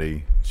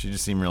everybody. She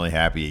just seemed really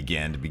happy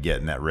again to be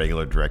getting that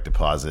regular direct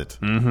deposit.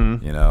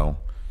 Mm-hmm. You know,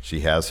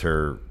 she has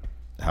her,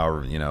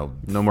 however,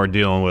 no more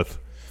dealing with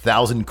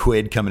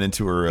 £1,000 coming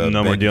into her.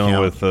 No more dealing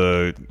account.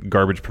 with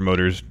garbage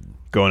promoters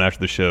going after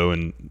the show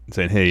and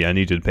saying, "Hey, I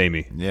need you to pay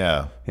me."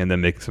 Yeah. And then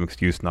making some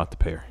excuse not to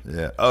pay her.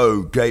 Yeah.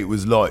 Oh, gate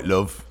was light,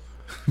 love.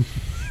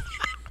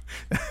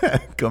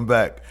 Come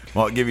back.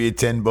 Might give you a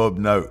 10 bob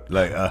note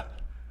later.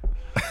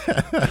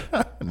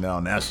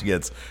 No, now she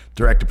gets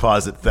direct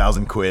deposit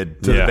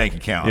 £1,000 to the bank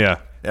account. Yeah.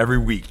 Every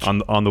week.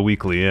 On the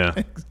weekly, yeah.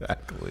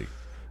 Exactly.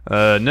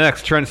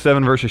 Next, Trent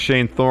Seven versus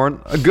Shane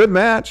Thorne. A good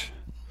match.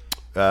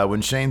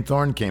 When Shane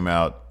Thorne came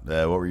out,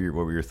 what were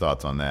your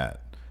thoughts on that?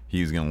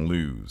 He was going to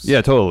lose.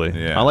 Yeah, totally.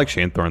 Yeah. I like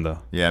Shane Thorne, though.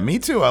 Yeah, me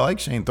too. I like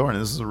Shane Thorne.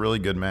 This is a really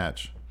good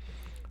match.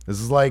 This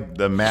is like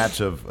the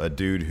match of a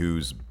dude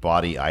whose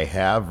body I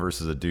have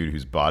versus a dude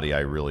whose body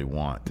I really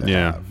want to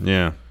have.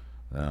 Yeah.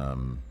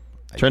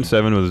 Trent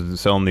Seven was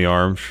selling the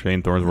arm.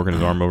 Shane Thorne's working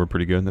his arm over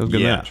pretty good. That was a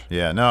good match.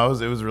 Yeah, no,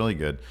 it was really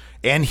good.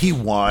 And he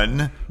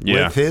won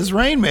with his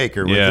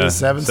Rainmaker, with his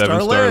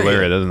 7-star lariat.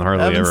 That doesn't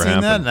hardly ever happen. Haven't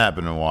seen that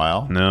happen in a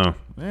while. No.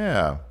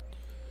 Yeah.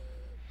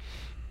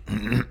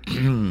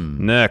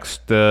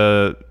 Next,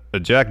 a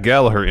Jack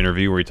Gallagher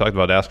interview where he talked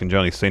about asking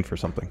Johnny Saint for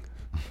something.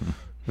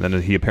 And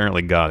then he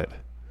apparently got it.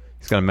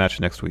 He's got a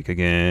match next week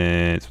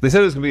against... They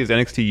said it was going to be his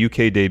NXT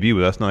UK debut,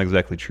 but that's not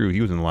exactly true.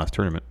 He was in the last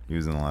tournament.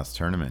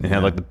 And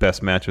had like the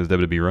best match of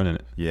WWE running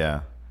it.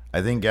 Yeah.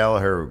 I think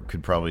Gallagher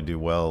could probably do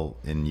well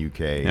in UK.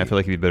 Yeah, I feel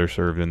like he'd be better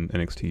served in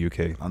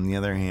NXT UK. On the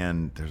other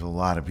hand, there's a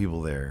lot of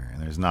people there,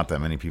 and there's not that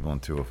many people in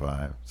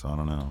 205, so I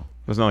don't know.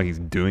 It's not like he's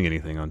doing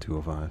anything on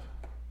 205.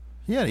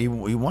 Yeah, he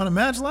won a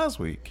match last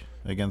week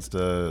against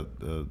a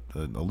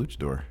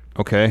luchador.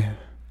 Okay.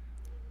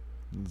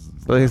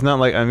 But he's not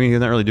like, he's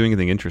not really doing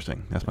anything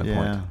interesting. That's my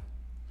point.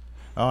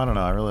 Oh, I don't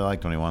know. I really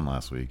liked when he won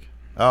last week.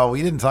 Oh,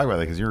 we didn't talk about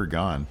that because you were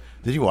gone.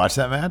 Did you watch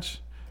that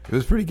match? It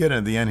was pretty good.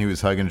 At the end, he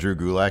was hugging Drew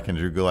Gulak, and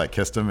Drew Gulak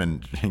kissed him,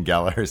 and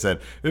Gallagher said,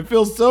 "It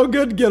feels so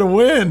good to get a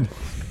win,"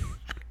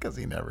 because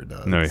he never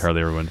does. No, he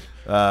hardly ever wins.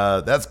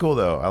 That's cool,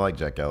 though. I like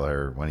Jack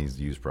Gallagher when he's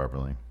used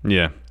properly.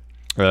 Yeah.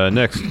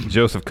 Next,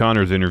 Joseph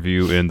Connor's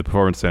interview in the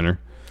Performance Center.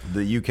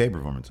 The UK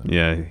Performance Center.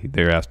 Yeah,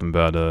 they asked him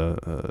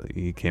about.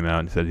 He came out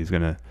and said he's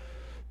gonna,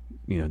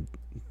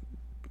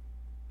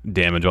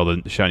 damage all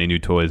the shiny new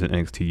toys in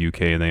NXT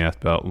UK, and they asked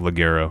about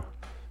Ligero.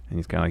 And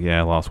he's kind of like,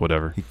 I lost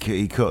whatever.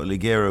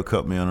 Ligero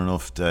cut me on an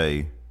off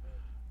day.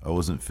 I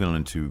wasn't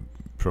feeling too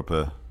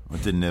proper. I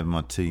didn't have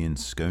my tea and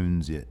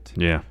scones yet.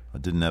 Yeah. I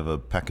didn't have a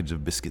package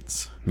of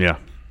biscuits. Yeah.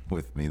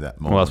 With me that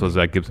morning. Well, that's what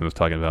Zach Gibson was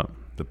talking about.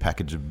 The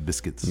package of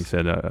biscuits. He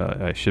said,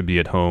 I should be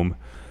at home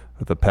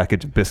with a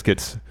package of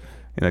biscuits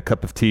and a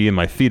cup of tea and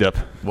my feet up.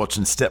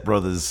 Watching Step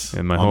Brothers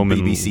and my on home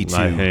BBC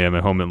Two.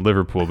 My home in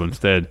Liverpool, but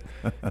instead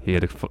he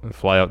had to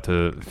fly out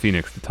to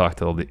Phoenix to talk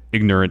to all the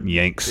ignorant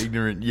Yanks.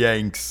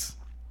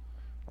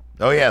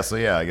 Oh, yeah. So,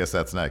 I guess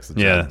that's next.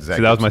 Yeah. So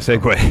that was my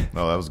segue.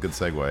 Oh, that was a good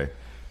segue.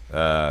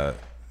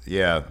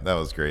 Yeah, that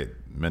was great.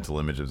 Mental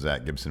image of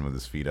Zach Gibson with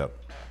his feet up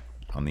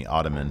on the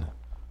ottoman.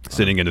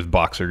 Sitting in his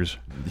boxers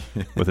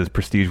with his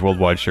Prestige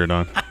Worldwide shirt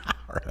on.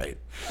 Right.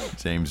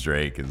 James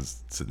Drake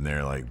is sitting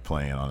there like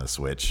playing on a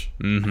Switch.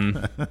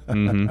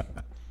 Mm-hmm.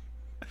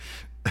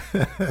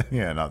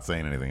 Yeah, not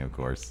saying anything, of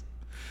course.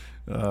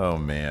 Oh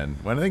man,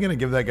 when are they going to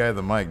give that guy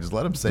the mic? Just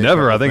let him say.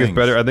 Never. I think it's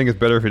better. I think it's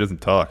better if he doesn't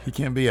talk. He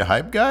can't be a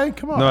hype guy.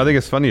 Come on. No, I think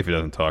it's funny if he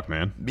doesn't talk,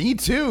 man. Me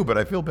too, but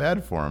I feel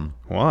bad for him.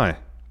 Why?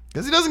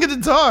 Because he doesn't get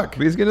to talk.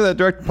 But he's getting that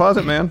direct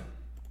deposit, man.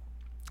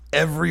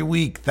 Every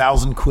week,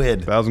 1,000 quid.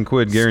 1,000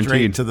 quid guaranteed.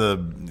 Straight to the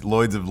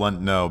Lloyd's of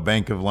London. No,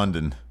 Bank of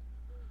London.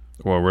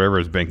 Well, wherever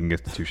his banking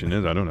institution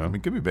is, I don't know.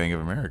 It could be Bank of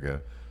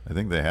America. I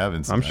think they have.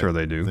 I'm sure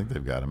they do. I think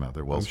they've got them out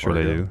there. I'm sure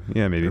they do.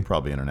 Yeah, maybe. They're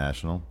probably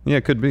international. Yeah,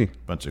 it could be.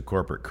 Bunch of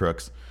corporate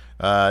crooks.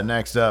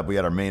 Next up, we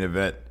got our main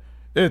event.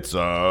 It's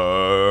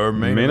our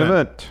main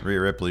event. Rhea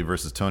Ripley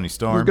versus Toni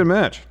Storm. It was a good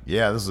match.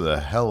 Yeah, this is a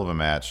hell of a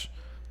match.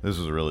 This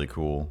was really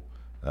cool.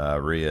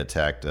 Rhea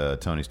attacked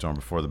Toni Storm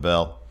before the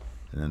bell,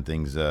 and then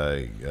things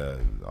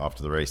off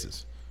to the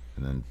races.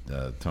 And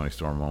then Toni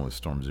Storm won with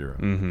Storm Zero.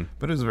 Mm-hmm.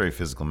 But it was a very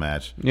physical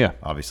match. Yeah.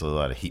 Obviously, a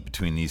lot of heat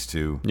between these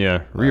two.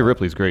 Yeah, Rhea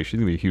Ripley's great. She's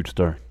going to be a huge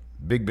star.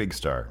 Big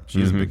star.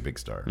 She's a big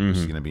star. Mm-hmm.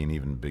 She's going to be an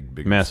even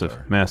bigger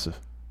star. Massive.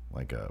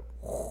 Like a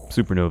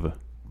supernova.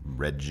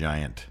 Red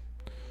giant.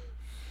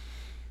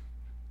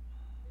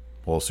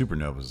 Well,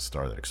 Supernova is a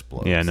star that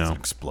explodes. Yeah, no. It's an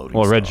exploding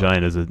Well, Red star.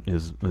 Giant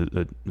is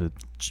a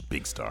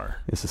big star.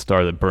 It's a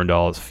star that burned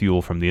all its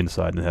fuel from the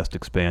inside and has to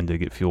expand to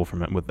get fuel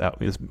from it.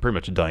 It's pretty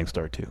much a dying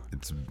star too.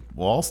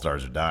 All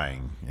stars are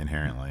dying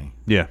inherently.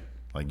 Yeah.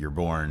 Like you're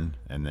born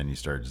and then you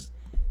start just.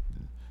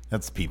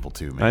 That's people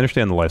too, man. I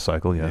understand the life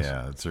cycle. Yes.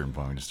 Yeah, at a certain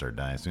point we just start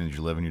dying. As soon as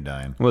you're living, you're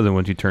dying. Well, then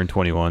once you turn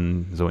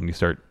 21 is when you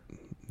start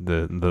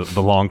the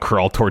long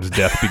crawl towards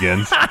death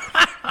begins.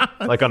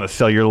 Like on a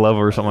cellular level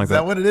or something like that. Is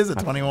that what it is at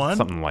 21?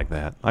 Something like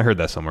that. I heard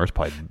that somewhere. It's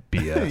probably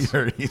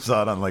BS. You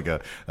saw it on like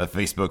a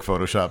Facebook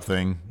Photoshop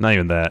thing? Not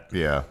even that.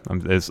 Yeah.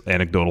 It's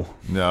anecdotal.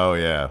 No,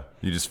 yeah.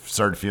 You just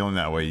started feeling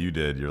that way. You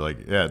did. You're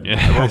like, yeah.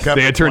 I woke up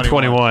I turned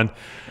 21.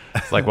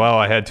 It's like, wow,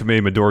 I had too many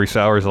Midori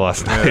Sours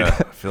last night. Yeah,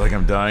 I feel like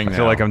I'm dying now. I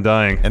feel like I'm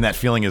dying. And that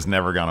feeling has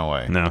never gone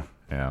away. No.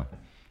 Yeah.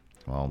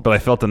 Well, but I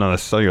felt it on a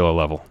cellular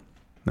level.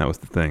 That was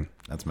the thing.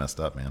 That's messed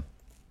up, man.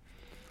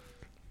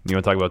 You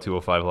want to talk about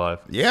 205 Live?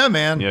 Yeah,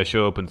 man. Yeah,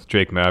 show opens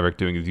Drake Maverick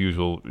doing his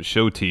usual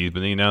show tease,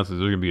 but then he announces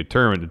there's going to be a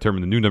tournament to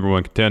determine the new number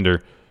one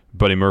contender,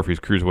 Buddy Murphy's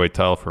Cruiserweight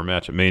title for a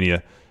match at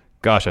Mania.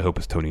 Gosh, I hope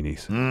it's Tony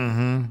Nese.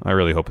 Mm-hmm. I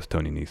really hope it's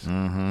Tony Nese.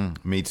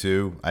 Mm-hmm. Me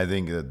too. I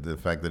think that the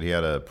fact that he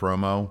had a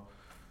promo,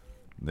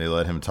 they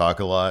let him talk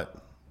a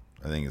lot.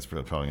 I think it's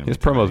probably going to be his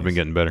promo's been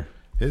getting better.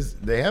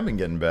 They have been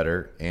getting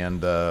better,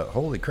 and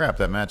holy crap,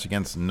 that match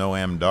against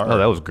Noam Dar. Oh,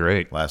 that was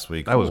great. Last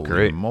week. That was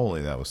great.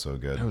 Moly, that was so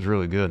good. That was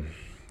really good.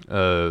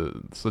 So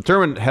the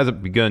tournament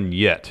hasn't begun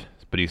yet,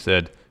 but he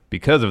said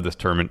because of this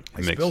tournament.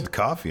 I spilled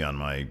coffee on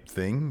my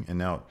thing, and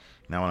now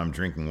when I'm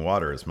drinking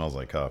water, it smells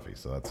like coffee.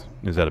 So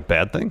is that a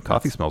bad thing?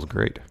 Coffee smells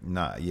great.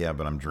 Yeah,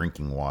 but I'm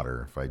drinking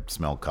water. If I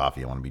smell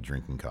coffee, I want to be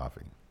drinking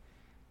coffee.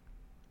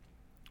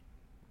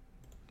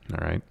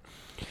 All right.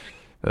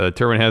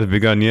 Tournament hasn't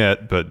begun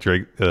yet, but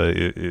Drake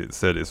it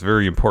said it's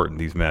very important,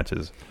 these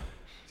matches.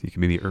 So you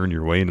can maybe earn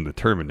your way into the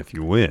tournament if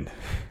you win.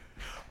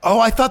 Oh,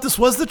 I thought this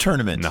was the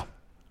tournament. No.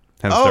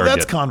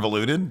 That's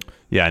convoluted.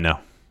 Yeah, I know.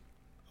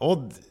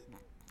 Well,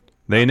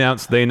 they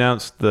announced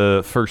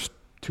the first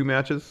 2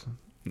 matches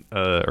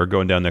are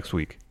going down next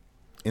week.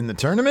 In the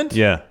tournament?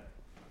 Yeah.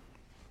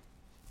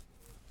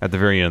 At the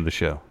very end of the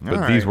show.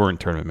 But these weren't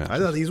tournament matches. I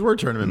thought these were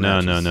tournament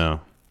matches.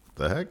 No.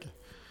 The heck?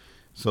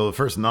 So the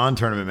first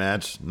non-tournament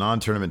match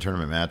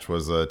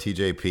was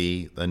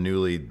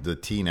TJP. The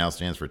T now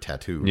stands for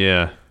tattoo.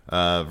 Yeah.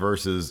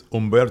 Versus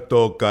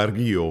Humberto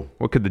Carrillo.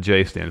 What could the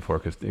J stand for?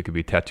 Because it could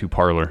be Tattoo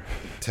Parlor.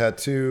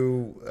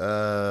 Tattoo.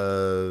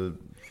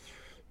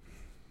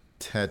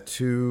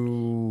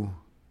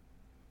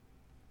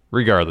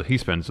 Regardless, he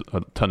spends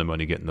a ton of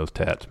money getting those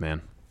tats,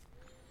 man.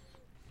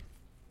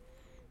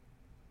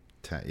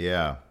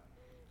 Tattoo.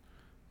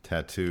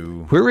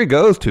 Whoever he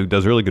goes to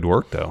does really good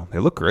work, though. They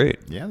look great.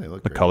 Yeah, they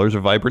look The great. colors are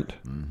vibrant.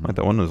 Mm-hmm. Like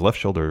that one on his left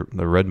shoulder,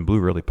 the red and blue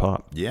really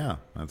pop. Yeah,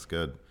 that's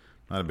good.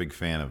 Not a big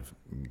fan of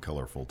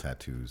colorful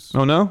tattoos.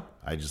 Oh, no?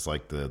 I just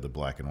like the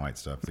black and white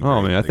stuff.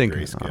 I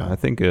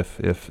think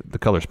if the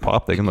colors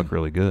pop, they can look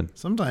really good.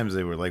 Sometimes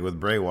they were like with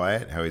Bray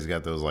Wyatt, how he's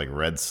got those like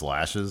red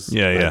slashes.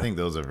 Yeah. I think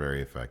those are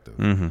very effective.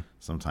 Mm-hmm.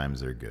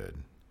 Sometimes they're good,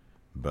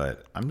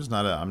 but I'm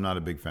not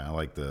a big fan. I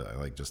like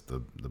just the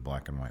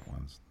black and white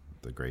ones,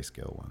 the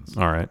grayscale ones.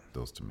 All right,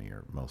 those to me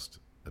are most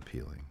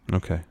appealing.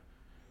 Okay.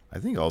 I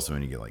think also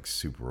when you get like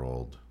super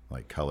old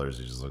like colors,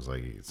 it just looks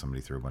like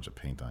somebody threw a bunch of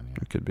paint on you.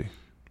 It could be.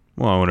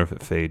 Well, I wonder if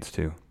it fades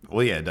too.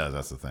 Well, yeah, it does.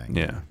 That's the thing.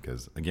 Yeah.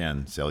 Because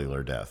again,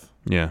 cellular death.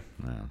 Yeah.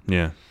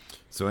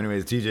 So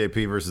anyways,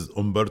 TJP versus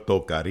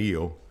Humberto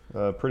Carrillo.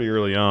 Pretty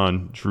early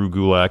on, Drew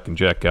Gulak and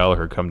Jack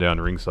Gallagher come down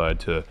to ringside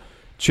to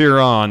cheer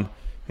on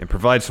and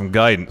provide some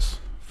guidance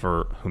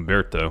for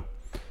Humberto.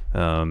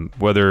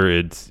 Whether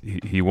it's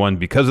he won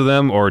because of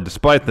them or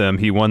despite them,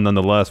 he won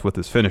nonetheless with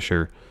his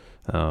finisher.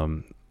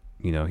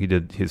 He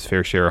did his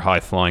fair share of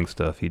high-flying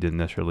stuff. He didn't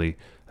necessarily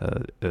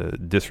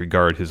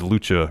disregard his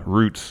lucha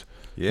roots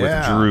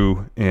with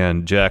Drew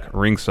and Jack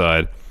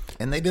ringside.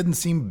 And they didn't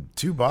seem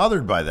too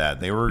bothered by that.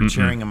 They were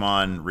cheering him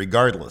on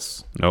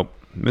regardless. Nope.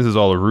 This is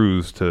all a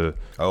ruse to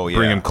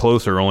bring him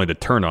closer, only to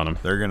turn on him.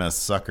 They're gonna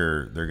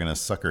sucker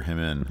him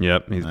in.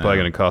 Yep. He's probably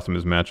gonna cost him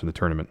his match in the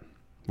tournament,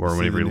 or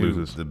whenever he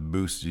loses. The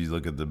boost. You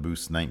look at the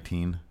Boost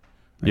 19.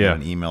 I got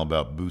an email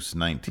about Boost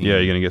 19. Yeah,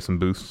 you gonna get some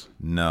boosts?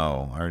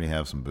 No, I already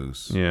have some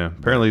boosts. Yeah.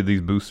 Apparently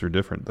these boosts are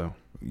different though.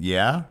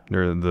 Yeah?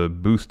 The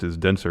boost is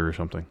denser or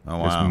something. Oh,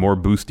 wow. It's more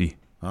boosty.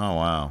 Oh,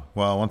 wow.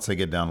 Well, once they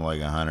get down to like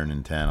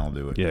 110, I'll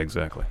do it. Yeah,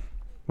 exactly.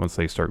 Once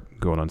they start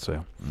going on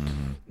sale.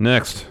 Mm-hmm.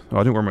 Next. I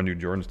didn't wear my new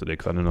Jordans today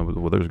because I didn't know what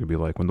the weather's going to be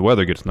like. When the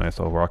weather gets nice,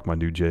 I'll rock my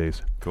new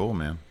J's. Cool,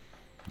 man.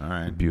 All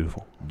right.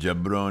 Beautiful.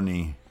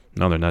 Jabroni.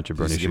 No, they're not jabroni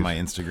shoes. Did you get my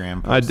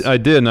Instagram post? I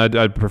did, and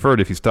I'd prefer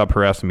it if you stopped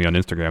harassing me on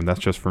Instagram. That's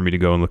just for me to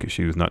go and look at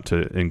shoes, not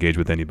to engage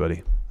with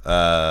anybody.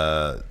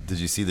 Did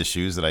you see the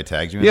shoes that I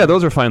tagged you in? Yeah,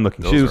 those are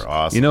fine-looking shoes. Those are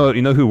awesome.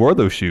 You know who wore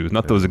those shoes?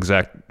 Not those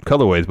exact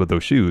colorways, but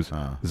those shoes.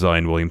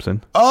 Zion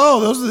Williamson. Oh,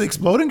 those are the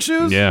exploding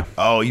shoes? Yeah.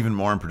 Oh, even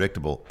more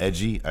unpredictable.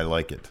 Edgy. I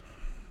like it.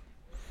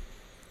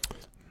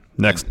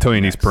 Next, Tony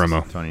Nese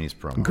promo. Tony Nese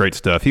promo. Great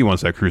stuff. He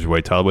wants that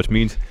cruiserweight title, which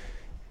means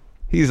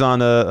he's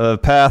on a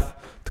path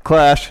to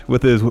clash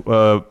with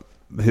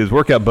his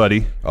workout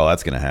buddy. Oh,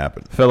 that's going to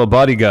happen. Fellow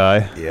body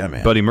guy. Yeah,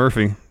 man. Buddy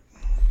Murphy.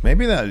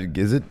 Maybe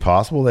is it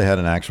possible they had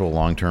an actual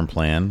long-term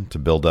plan to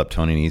build up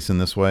Tony Nese in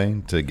this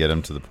way to get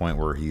him to the point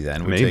where he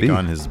then would take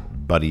on his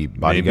body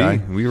guy?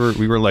 We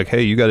were like,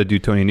 hey, you got to do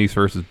Tony Nese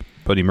versus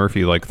Buddy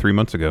Murphy like 3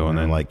 months ago, and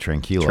then like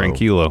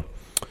Tranquilo.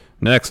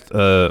 Next,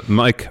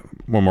 Mike,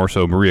 more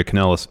so Maria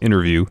Kanellis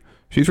interview.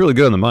 She's really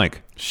good on the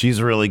mic.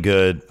 She's really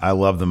good. I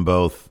love them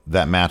both.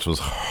 That match was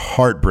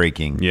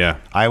heartbreaking. Yeah.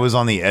 I was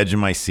on the edge of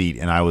my seat,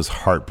 and I was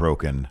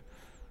heartbroken.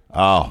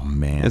 Oh,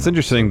 man. It's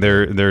interesting.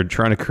 They're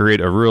trying to create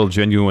a real,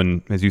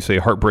 genuine, as you say,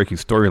 heartbreaking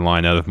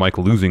storyline out of Mike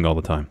losing all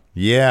the time.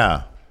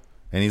 Yeah.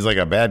 And he's like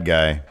a bad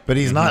guy, but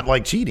he's not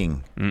like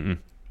cheating. Not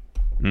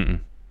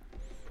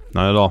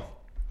at all.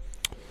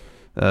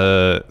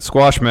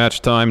 Squash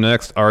match time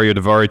next. Arya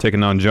Daivari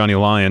taking on Johnny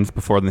Lyons.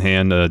 Before the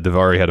hand,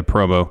 Daivari had a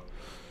promo.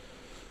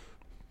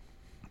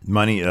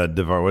 Money,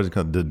 Daivari, what is it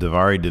called?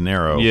 Daivari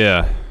dinero.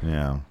 Yeah,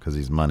 because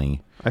he's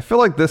money. I feel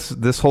like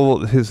this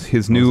whole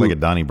his new like a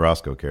Donnie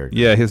Brasco character.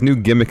 Yeah, his new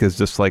gimmick is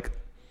just like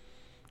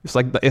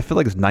I feel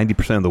like it's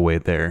 90% of the way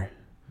there.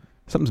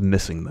 Something's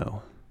missing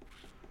though.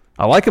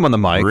 I like him on the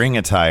mic. Ring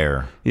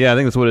attire. Yeah, I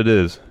think that's what it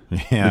is.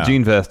 Yeah. The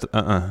jean vest.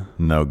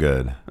 No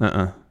good.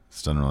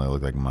 This doesn't really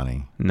look like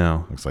money.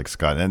 No. Looks like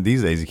Scott. And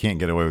these days you can't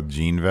get away with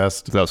jean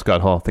vest without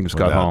Scott Hall. Think of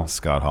Scott Hall.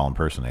 Scott Hall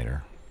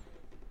impersonator.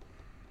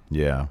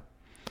 Yeah.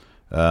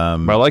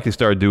 But I like he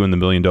started doing the $1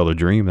 Million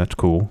Dream. That's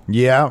cool.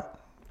 Yeah.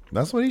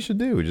 That's what he should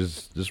do.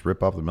 Just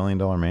rip off the $1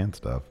 Million Man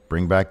stuff.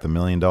 Bring back the $1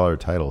 Million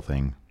title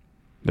thing.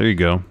 There you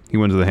go. He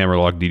wins with a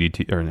Hammerlock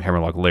DDT, or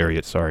Hammerlock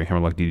Lariat, sorry.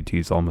 Hammerlock DDT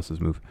is almost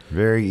his move.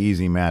 Very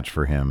easy match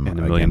for him. And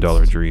the $1 Million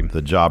Dream.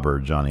 The jobber,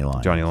 Johnny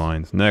Lyons. Johnny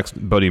Lyons.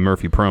 Next, Buddy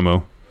Murphy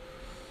promo.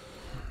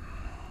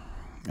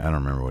 I don't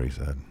remember what he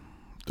said.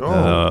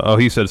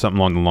 He said something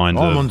along the lines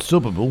of... I'm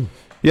unstoppable.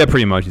 Yeah,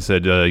 pretty much. He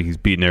said he's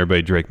beating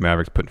everybody Drake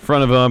Maverick's put in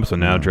front of him, so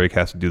now Drake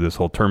has to do this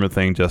whole tournament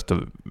thing just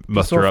to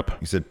muster up.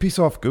 He said, peace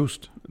off,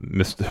 Ghost.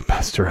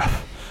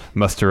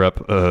 Muster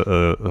up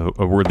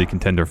a worthy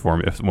contender for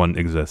him if one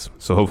exists.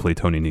 So hopefully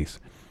Tony Nese.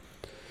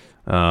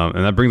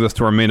 And that brings us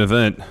to our main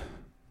event.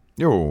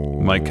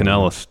 Mike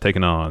Kanellis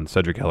taking on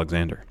Cedric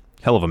Alexander.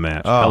 Hell of a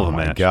match. Oh,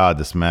 my God.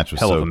 This match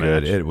was so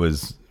good. Match. It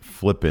was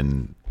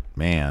flipping,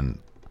 man.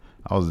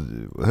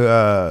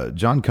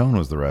 John Cone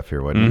was the ref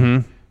here,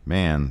 wasn't he?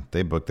 Man,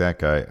 they booked that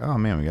guy. Oh,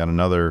 man, we got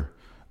another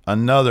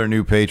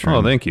new patron.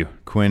 Oh, thank you.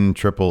 Quinn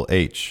Triple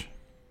H.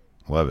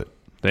 Love it.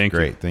 Thank you.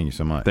 Great. Thank you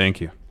so much.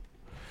 Thank you.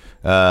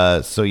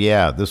 So,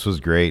 yeah, this was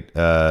great.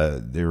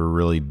 They were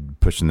really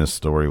pushing this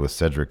story with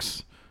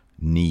Cedric's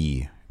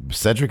knee.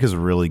 Cedric is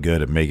really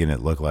good at making it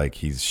look like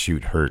he's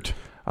shoot hurt.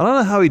 I don't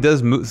know how he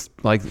does moves.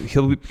 Like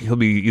he'll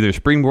be either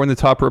springboarding the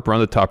top rope or on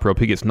the top rope.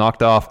 He gets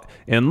knocked off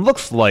and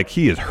looks like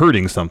he is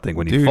hurting something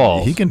when he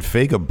falls. He can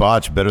fake a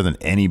botch better than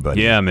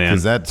anybody. Yeah, man.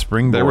 Because that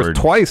springboard. There was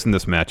twice in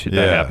this match that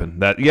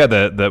happened.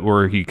 That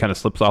where he kind of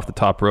slips off the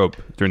top rope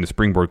during the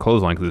springboard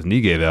clothesline because his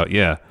knee gave out.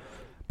 Yeah,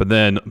 but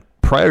then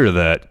prior to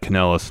that,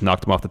 Kanellis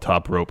knocked him off the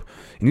top rope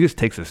and he just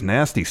takes this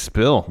nasty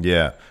spill.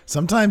 Yeah.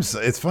 Sometimes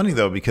it's funny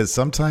though because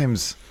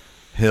sometimes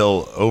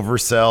he'll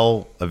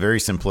oversell a very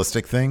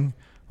simplistic thing.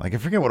 Like, I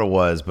forget what it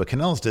was, but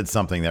Kanellis did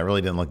something that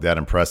really didn't look that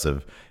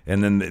impressive.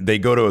 And then they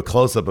go to a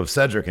close-up of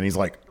Cedric, and he's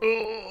like,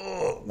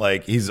 ugh,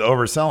 like he's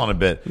overselling a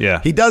bit.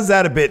 Yeah. He does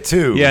that a bit,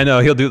 too. Yeah, no,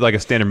 he'll do like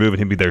a standard move, and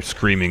he'll be there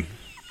screaming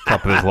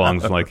top of his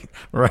lungs. Like,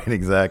 right,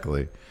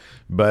 exactly.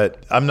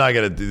 But I'm not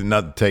going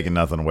to taking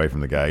nothing away from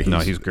the guy.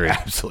 He's great.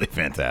 Absolutely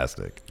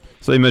fantastic.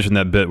 So you mentioned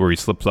that bit where he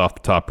slips off the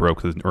top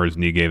rope or his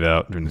knee gave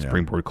out during the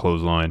springboard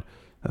clothesline.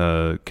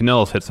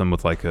 Kanellis hits him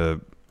with like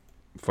a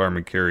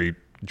fireman carry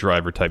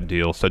driver type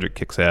deal. Cedric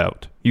kicks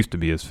out. Used to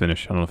be his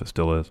finish. I don't know if it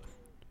still is.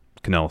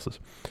 Kanellis's.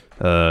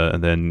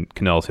 And then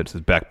Kanellis hits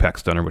his backpack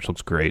stunner, which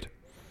looks great.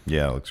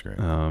 Yeah, it looks great.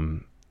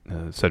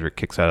 Cedric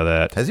kicks out of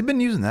that. Has he been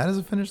using that as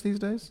a finish these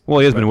days? Well,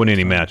 he hasn't been winning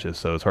any matches,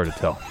 so it's hard to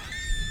tell.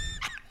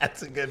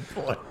 That's a good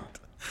point.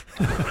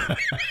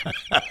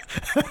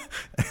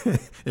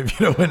 If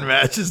you don't win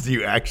matches, do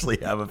you actually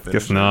have a finish?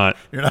 Guess not.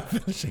 You're not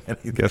finishing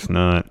anything. Guess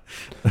not.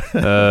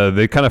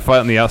 They kind of fight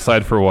on the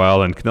outside for a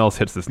while, and Kanellis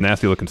hits this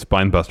nasty-looking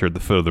spine buster at the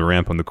foot of the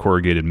ramp on the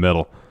corrugated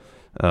metal.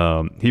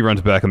 He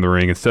runs back in the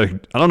ring, and so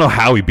I don't know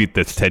how he beat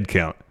this Ted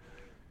count.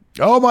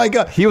 Oh, my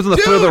God. He was on the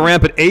foot of the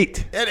ramp at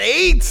 8. At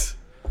 8?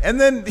 And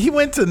then he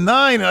went to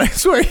 9, and I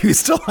swear he was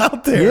still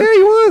out there. Yeah,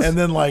 he was. And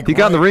then, like, he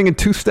got in the ring in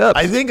 2 steps.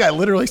 I think I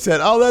literally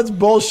said, "Oh, that's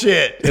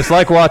bullshit." It's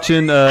like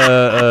watching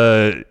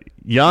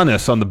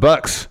Giannis on the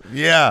Bucks.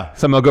 Yeah.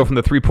 Somehow go from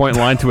the 3-point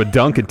line to a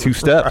dunk in 2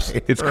 steps.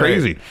 Right, it's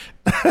crazy.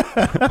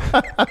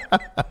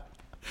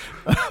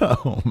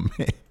 Oh,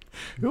 man.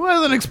 Who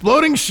has an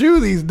exploding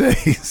shoe these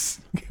days?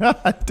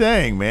 God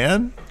dang,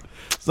 man.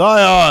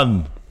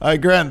 Zion, I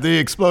grant the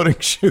exploding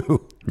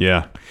shoe.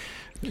 Yeah.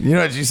 You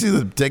know, did you see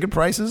the ticket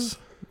prices?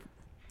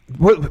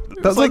 What?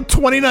 That's like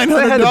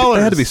 $2,900.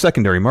 That had to be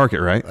secondary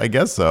market, right? I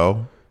guess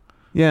so.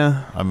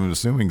 Yeah. I'm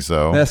assuming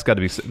so. That's got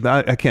to be.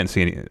 I can't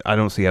see any. I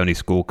don't see how any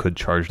school could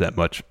charge that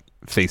much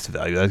face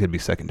value. That's got to be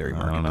secondary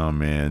market. I don't know,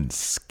 man.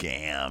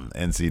 Scam.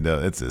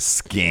 NCAA. It's a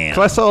scam.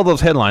 So I saw all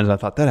those headlines and I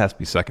thought that has to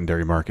be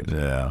secondary market.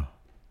 Yeah.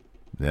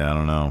 Yeah, I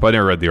don't know. But I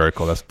never read the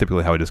article. That's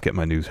typically how I just get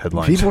my news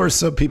headlines. People are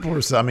so.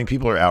 I mean,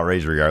 people are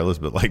outraged regardless.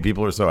 But like,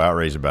 people are so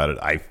outraged about it.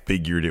 I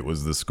figured it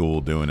was the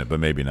school doing it, but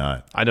maybe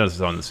not. I just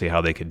wanted to see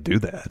how they could do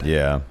that.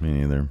 Yeah,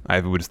 me neither.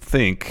 I would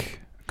think,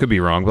 could be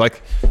wrong.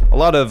 Like a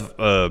lot of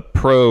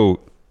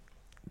pro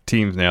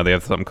teams now, they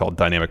have something called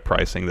dynamic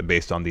pricing that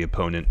based on the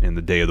opponent and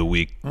the day of the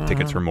week,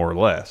 tickets are more or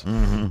less.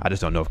 I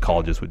just don't know if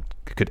colleges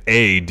could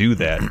A, do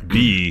that,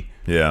 B,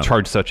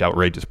 charge such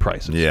outrageous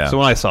prices. Yeah. So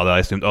when I saw that, I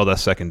assumed, oh,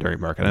 that's secondary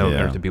market. I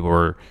know people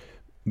were,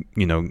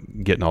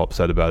 getting all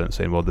upset about it and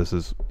saying, well, this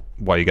is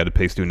why you got to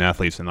pay student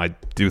athletes, and I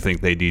do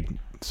think they need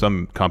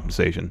some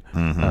compensation.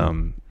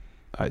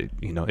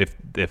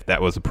 If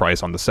that was the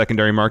price on the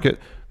secondary market,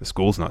 the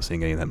school's not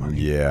seeing any of that money.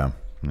 Yeah.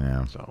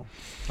 So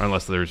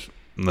unless they're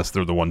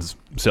the ones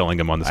selling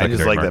them on the secondary market. I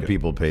just like market. that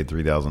people paid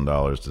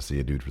 $3,000 to see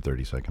a dude for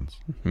 30 seconds.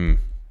 And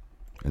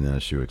then a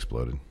shoe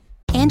exploded.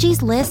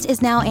 Angie's List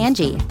is now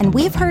Angie, and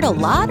we've heard a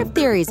lot of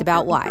theories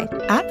about why.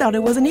 I thought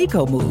it was an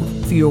eco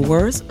move. Fewer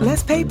words,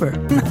 less paper.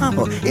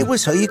 No, it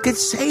was so you could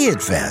say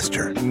it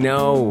faster.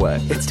 No,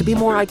 it's to be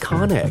more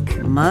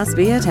iconic. Must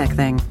be a tech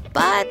thing.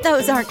 But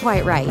those aren't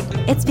quite right.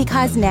 It's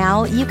because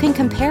now you can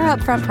compare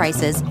upfront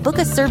prices, book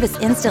a service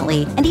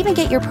instantly, and even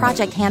get your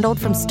project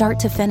handled from start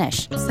to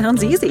finish.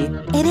 Sounds easy.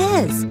 It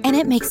is, and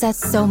it makes us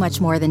so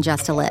much more than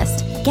just a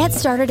list. Get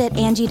started at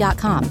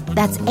Angie.com.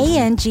 That's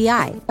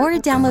ANGI, or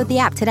download the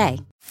app today.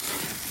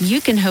 You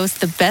can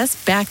host the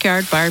best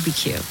backyard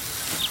barbecue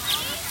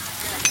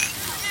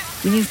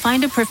when you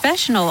find a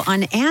professional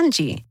on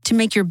Angie to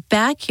make your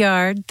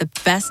backyard the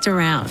best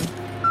around.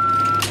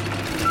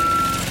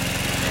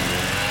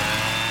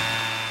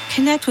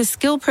 Connect with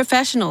skilled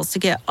professionals to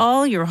get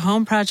all your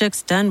home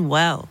projects done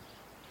well.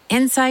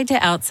 Inside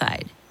to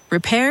outside,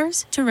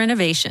 repairs to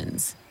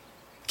renovations.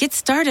 Get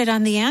started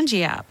on the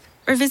Angie app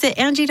or visit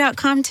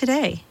Angie.com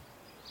today.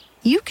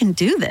 You can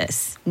do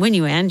this when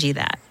you Angie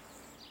that.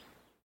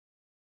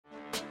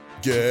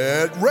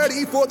 Get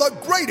ready for the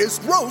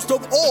greatest roast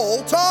of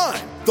all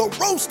time, the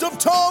Roast of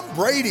Tom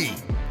Brady,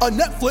 a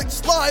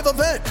Netflix live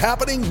event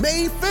happening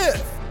May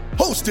 5th.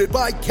 Hosted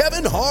by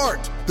Kevin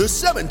Hart, the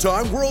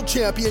 7-time world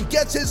champion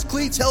gets his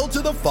cleats held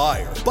to the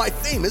fire by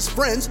famous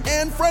friends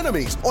and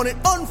frenemies on an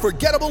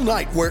unforgettable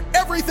night where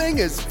everything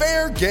is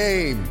fair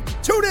game.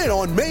 Tune in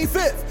on May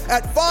 5th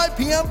at 5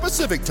 p.m.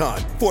 Pacific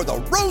time for the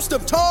Roast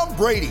of Tom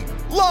Brady,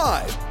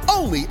 live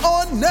only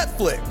on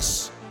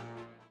Netflix.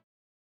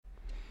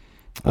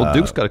 Well,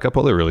 Duke's got a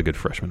couple other really good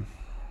freshmen.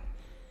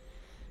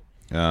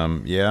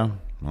 Yeah,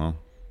 well,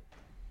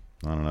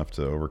 not enough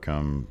to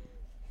overcome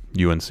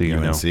UNC,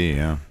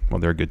 yeah. Well,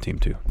 they're a good team,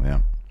 too.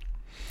 Yeah.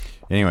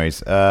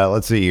 Anyways,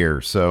 let's see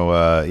here.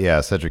 So,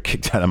 Cedric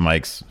kicked out of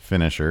Mike's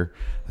finisher.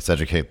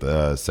 Cedric kicked out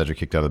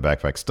of the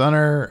backpack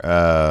stunner.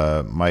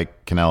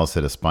 Mike Kanellis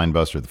hit a spine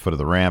buster at the foot of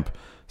the ramp.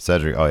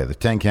 Cedric, the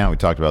 10 count. We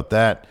talked about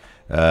that.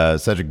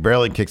 Cedric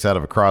barely kicks out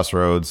of a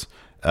crossroads.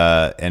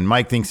 And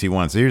Mike thinks he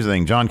won. So here's the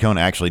thing. John Cone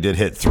actually did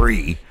hit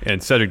 3.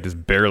 And Cedric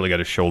just barely got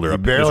his shoulder up.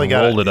 He barely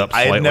rolled it up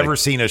slightly. I had never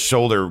seen a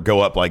shoulder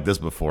go up like this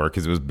before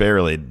because it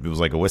was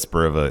like a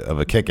whisper of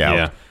a kick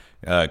out.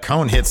 Yeah.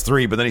 Cone hits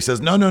 3, but then he says,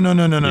 no.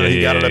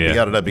 He got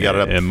it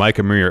up. And Mike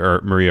and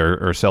Maria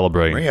are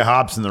celebrating. Maria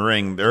hops in the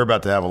ring. They're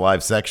about to have a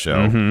live sex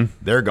show. Mm-hmm.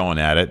 They're going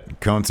at it.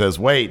 Cone says,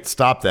 wait,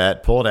 stop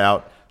that. Pull it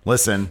out.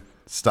 Listen.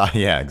 Stop.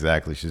 Yeah,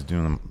 exactly. She's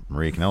doing the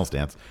Maria Kanellis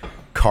dance.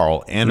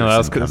 Carl Anderson. No,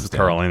 that's because it's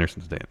Carl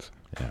Anderson's dance.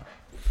 Yeah.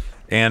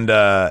 And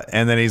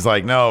then he's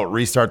like, no,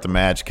 restart the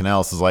match.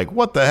 Kanellis is like,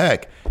 what the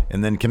heck?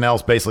 And then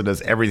Kanellis basically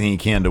does everything he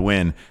can to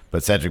win,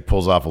 but Cedric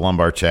pulls off a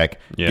lumbar check,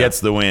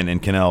 gets the win,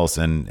 and Kanellis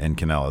and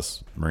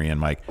Kanellis, Maria and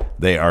Mike,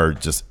 they are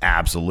just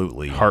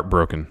absolutely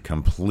heartbroken.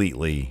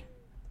 Completely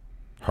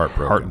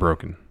heartbroken.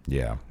 Heartbroken.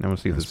 Yeah. I want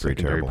to see the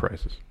secondary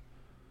prices.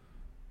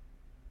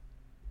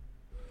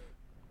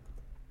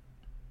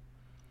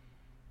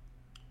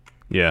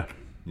 Yeah.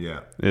 Yeah.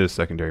 It is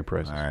secondary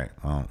prices. All right.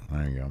 Well,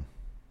 there you go.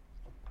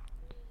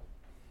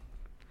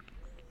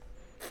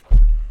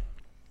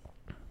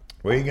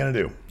 What are you going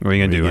to do? What are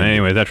you going to do?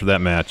 Anyways, after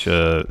that match,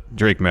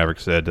 Drake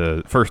Maverick said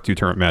first 2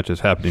 tournament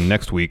matches happening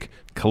next week.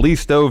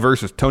 Kalisto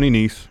versus Tony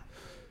Nese,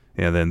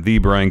 and then the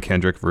Brian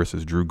Kendrick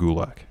versus Drew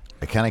Gulak.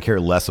 I kind of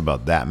care less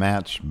about that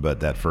match,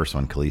 but that first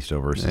one,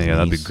 Kalisto versus Nese,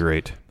 that'd be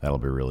great. That'll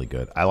be really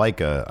good. I like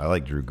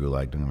Drew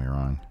Gulak, don't get me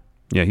wrong.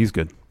 Yeah, he's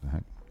good.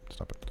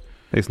 Stop it.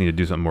 They just need to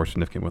do something more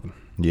significant with him.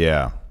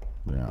 Yeah.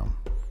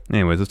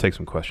 Anyways, let's take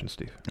some questions,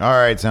 Steve. All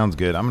right, sounds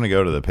good. I'm going to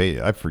go to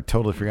the I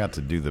totally forgot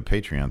to do the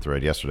Patreon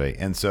thread yesterday.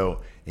 And so,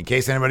 in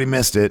case anybody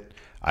missed it,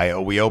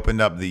 we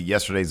opened up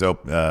yesterday's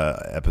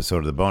episode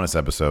of the bonus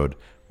episode.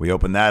 We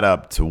opened that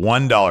up to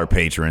 $1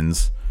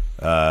 patrons,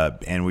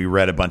 and we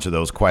read a bunch of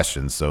those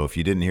questions. So if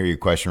you didn't hear your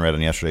question read on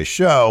yesterday's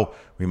show,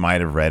 we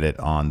might have read it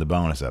on the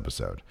bonus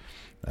episode.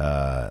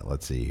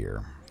 Let's see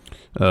here.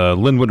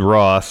 Linwood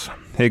Ross.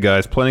 Hey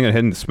guys, planning on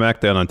heading to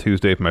SmackDown on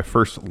Tuesday for my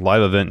first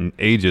live event in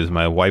ages,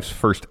 my wife's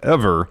first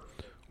ever.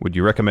 Would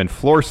you recommend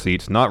floor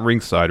seats, not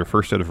ringside, or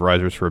first set of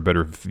risers for a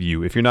better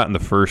view? If you're not in the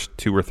first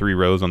 2 or 3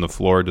 rows on the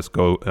floor, just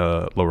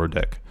go lower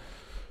deck.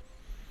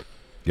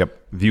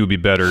 Yep. View would be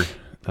better.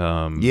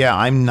 Yeah,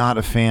 I'm not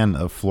a fan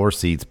of floor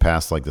seats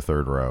past like the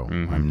 3rd row.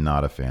 Mm-hmm. I'm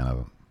not a fan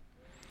of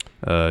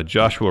them.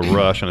 Joshua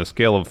Rush, on a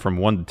scale of from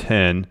 1 to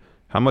 10,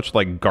 how much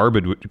like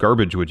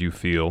garbage would you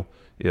feel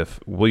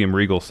if William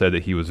Regal said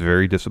that he was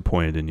very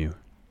disappointed in you?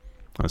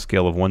 On a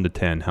scale of 1 to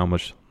 10, how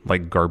much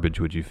like garbage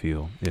would you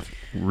feel if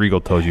Regal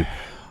told you,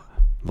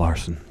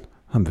 Larson,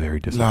 I'm very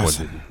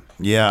disappointed.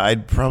 Yeah,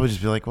 I'd probably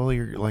just be like, well,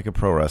 you're like a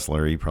pro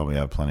wrestler. You probably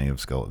have plenty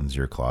of skeletons in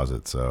your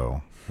closet,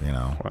 so,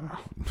 Wow.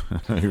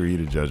 Who are you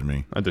to judge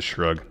me? I'd just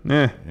shrug.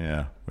 Yeah,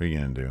 what are you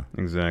going to do?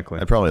 Exactly.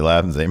 I'd probably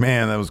laugh and say,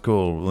 man, that was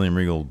cool. William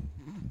Regal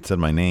said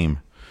my name.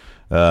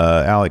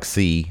 Alex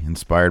C.,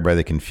 inspired by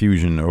the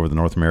confusion over the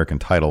North American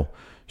title,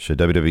 should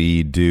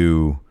WWE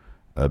do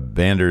a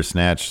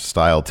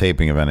Bandersnatch-style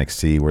taping of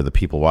NXT where the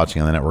people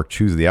watching on the network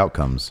choose the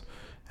outcomes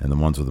and the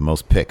ones with the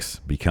most picks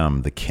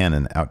become the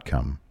canon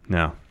outcome?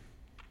 No.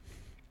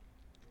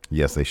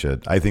 Yes, they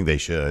should. I think they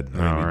should.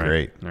 That would be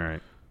great. All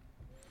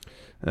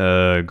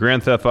right.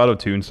 Grand Theft Auto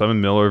 2,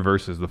 Simon Miller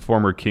versus the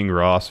former King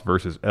Ross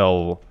versus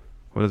El.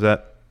 What is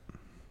that?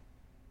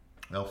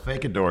 El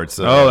Facador. It's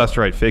that's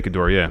right.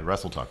 Facador, yeah. The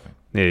Wrestle Talk thing.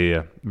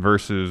 Yeah.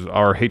 Versus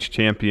our H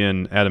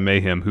champion, Adam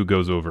Mayhem, who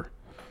goes over.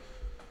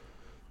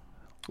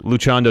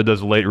 Luchando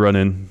does a late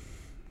run-in.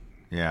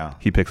 Yeah.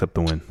 He picks up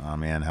the win. Oh,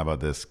 man. How about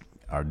this?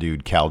 Our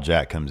dude Cal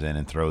Jack comes in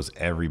and throws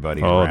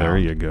everybody around. Oh, there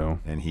you go.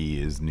 And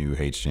he is new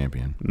H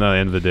champion. No, at the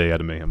end of the day,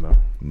 Adam Mayhem, though.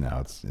 No,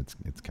 it's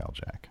Cal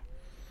Jack.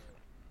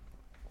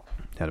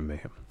 Adam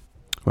Mayhem.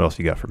 What else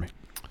you got for me?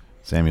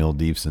 Samuel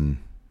Deepson.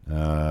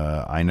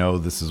 I know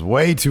this is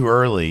way too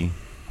early.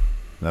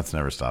 That's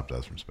never stopped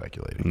us from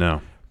speculating.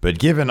 No. But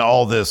given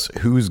all this,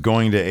 who's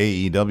going to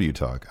AEW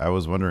talk? I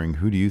was wondering,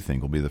 who do you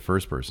think will be the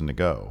first person to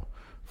go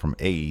from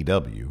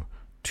AEW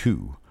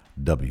to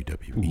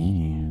WWE?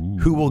 Ooh.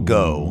 Who will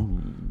go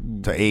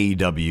to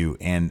AEW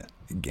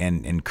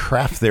and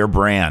craft their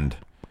brand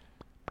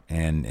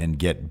and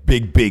get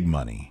big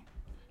money?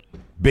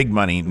 Big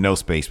money, no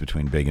space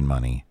between big and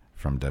money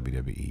from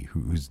WWE.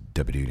 Who's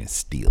WWE going to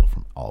steal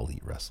from All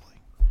Elite Wrestling?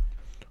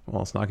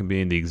 Well, it's not going to be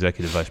in the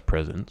executive vice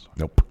presidents.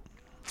 Nope.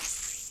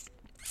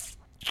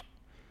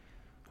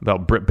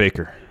 About Britt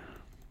Baker.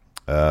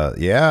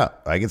 Yeah,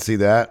 I can see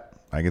that.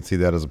 I can see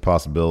that as a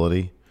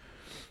possibility.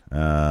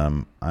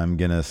 I'm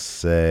going to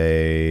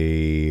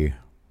say,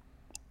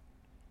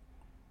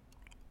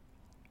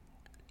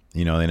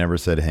 they never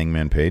said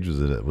Hangman Page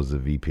was a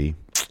VP.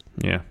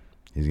 Yeah.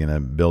 He's going to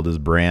build his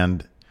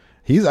brand.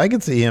 I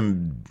could see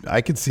him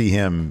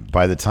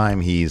by the time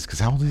because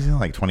how old is he?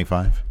 Like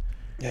 25?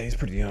 Yeah, he's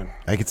pretty young.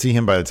 I could see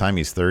him by the time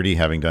he's 30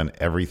 having done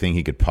everything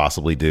he could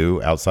possibly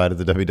do outside of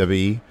the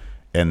WWE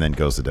and then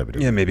goes to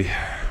WWE. Yeah, maybe.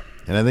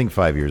 And I think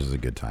 5 years is a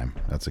good time.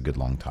 That's a good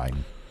long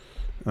time.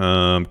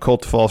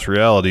 Cult of False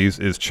Realities.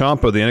 Is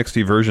Ciampa the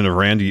NXT version of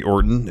Randy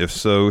Orton? If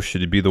so,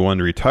 should he be the one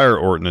to retire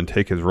Orton and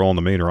take his role in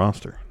the main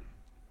roster?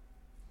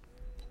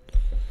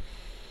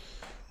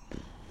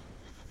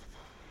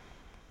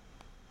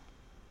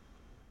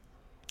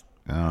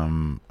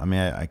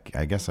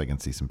 I guess I can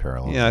see some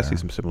parallels. Yeah, I see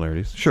some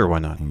similarities. Sure, why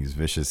not? He's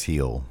vicious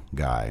heel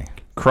guy.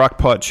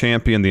 Crockpot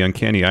champion, the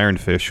Uncanny Iron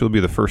Fist. She'll be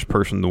the first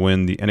person to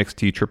win the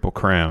NXT Triple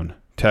Crown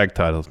tag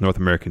titles, North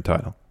American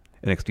title,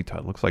 NXT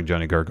title. Looks like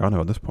Johnny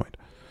Gargano at this point.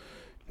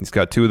 He's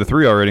got 2 of the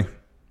 3 already.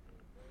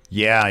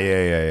 Yeah.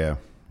 Yeah,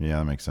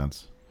 that makes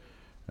sense.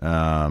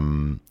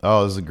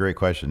 This is a great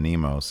question.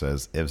 Nemo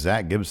says, if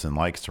Zach Gibson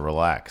likes to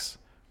relax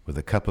with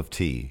a cup of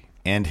tea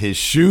and his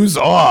shoes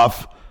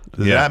off,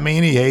 does that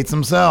mean he hates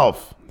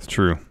himself? It's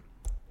true.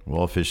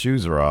 Well, if his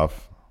shoes are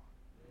off,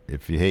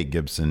 if you hate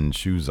Gibson,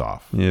 shoes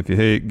off. If you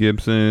hate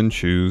Gibson,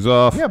 shoes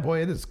off. Yeah,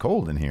 boy, it is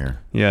cold in here.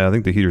 Yeah, I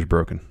think the heater's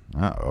broken.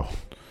 Uh-oh.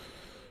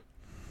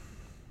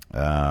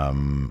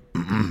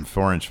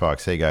 4-inch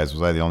Fox. Hey, guys,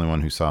 was I the only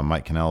one who saw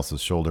Mike Kanellis'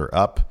 shoulder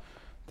up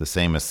the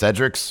same as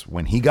Cedric's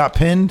when he got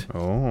pinned?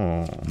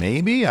 Oh.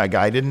 Maybe.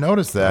 I didn't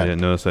notice that. I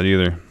didn't notice that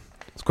either.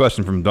 This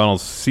question from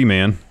Donald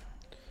Seaman.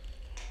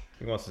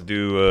 He wants to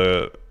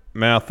do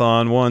math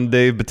on one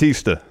Dave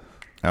Batista.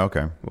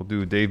 Okay. We'll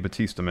do Dave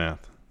Batista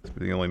math. It's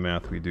the only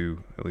math we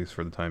do, at least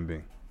for the time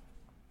being.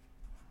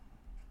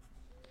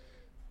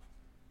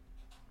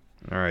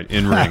 All right,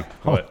 in ring.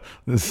 What?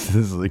 This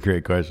is a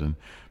great question.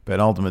 Bet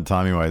Ultimate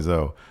Tommy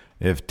Wiseau.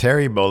 If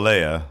Terry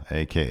Bollea,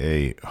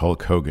 a.k.a.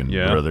 Hulk Hogan,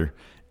 brother,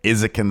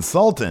 is a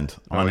consultant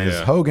on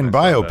his Hogan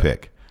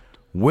biopic,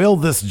 will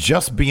this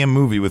just be a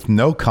movie with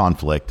no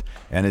conflict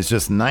and it's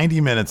just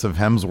 90 minutes of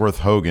Hemsworth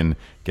Hogan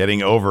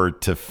getting over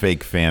to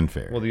fake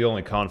fanfare? Well, the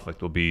only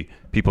conflict will be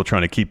people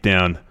trying to keep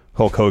down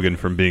Hulk Hogan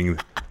from being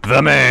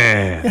the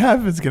man.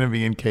 Half is going to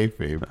be in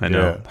kayfabe. I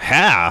know. Yeah.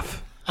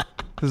 Half?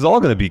 This is all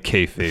going to be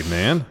kayfabe,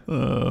 man.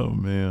 Oh,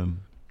 man.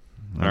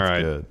 That's all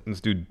right. Good.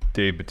 Let's do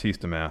Dave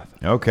Batista math.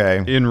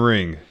 Okay. In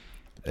ring.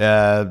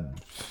 5.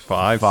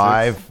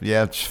 5?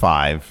 Yeah, it's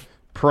 5.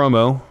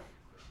 Promo.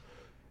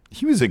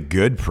 He was a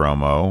good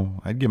promo.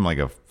 I'd give him like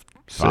a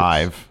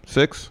 5.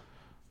 6?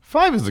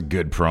 5 is a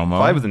good promo.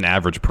 5 is an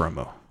average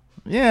promo.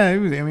 Yeah,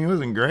 he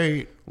wasn't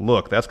great.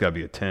 Look, that's got to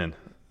be a 10.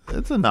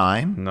 It's a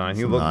 9. 9.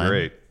 He looked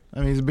great. I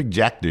mean, he's a big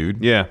jack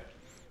dude. Yeah.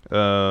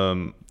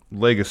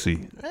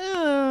 Legacy.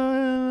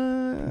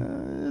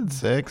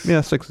 6.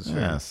 Yeah, 6 is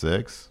fair. Yeah,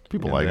 6.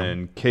 People like him.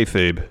 And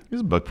kayfabe.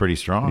 He's booked pretty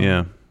strong.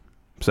 Yeah.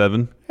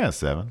 7. Yeah,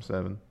 7.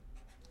 7.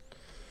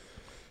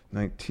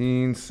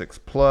 19, 6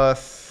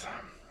 plus.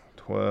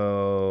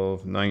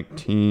 12,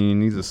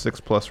 19. He's a 6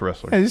 plus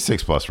wrestler. Yeah, he's a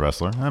 6 plus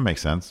wrestler. That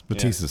makes sense.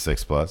 Batista's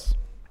 6 plus.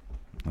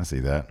 I see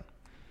that.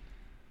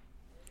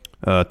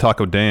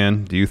 Taco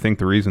Dan, do you think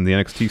the reason the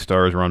NXT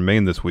stars are on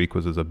main this week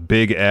was as a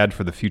big ad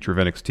for the future of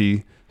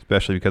NXT,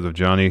 especially because of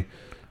Johnny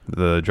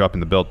dropping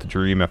the belt to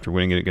Dream after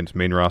winning it against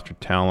main roster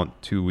talent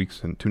 2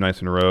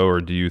 nights in a row, or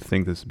do you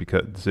think this is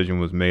because the decision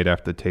was made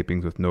after the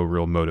tapings with no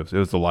real motives? It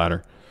was the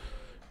latter,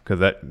 because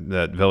that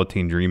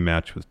Velveteen Dream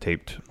match was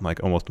taped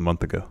like almost a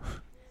month ago.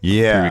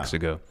 Yeah. 3 weeks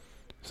ago.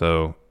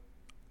 So,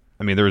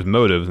 I mean, there was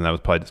motives, and that was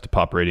probably just to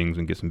pop ratings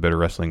and get some better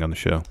wrestling on the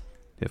show.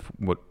 if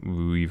what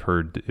we've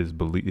heard is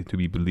to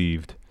be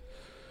believed.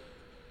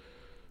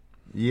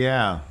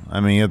 Yeah, I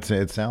mean,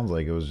 it sounds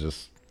like it was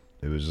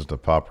just a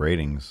pop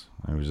ratings.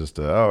 It was just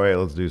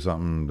let's do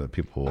something that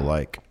people will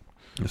like.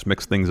 Just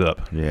mix things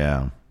up.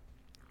 Yeah.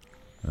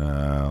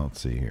 Let's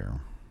see here.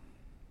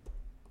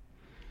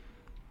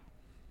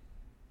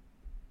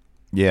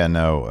 Yeah,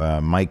 no.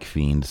 Mike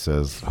Fiend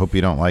says, "Hope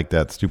you don't like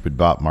that stupid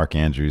bop Mark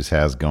Andrews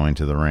has going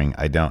to the ring."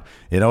 I don't.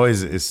 It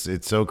always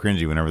it's so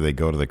cringy whenever they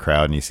go to the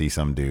crowd and you see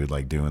some dude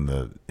like doing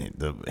the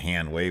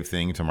hand wave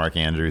thing to Mark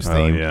Andrews'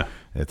 theme. Oh, yeah.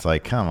 It's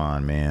like, come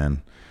on,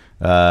 man.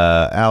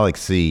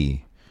 Alex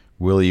C.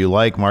 Will you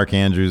like Mark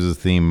Andrews'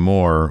 theme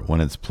more when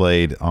it's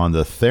played on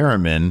the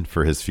theremin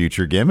for his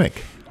future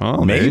gimmick?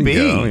 Oh, maybe. There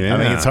you go, yeah. I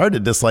mean, it's hard to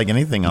dislike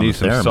anything on the theremin.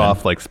 Some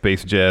soft like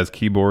space jazz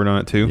keyboard on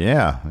it too.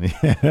 Yeah,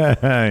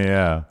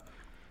 yeah.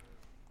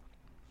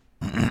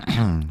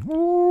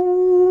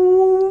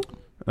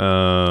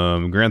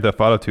 Grand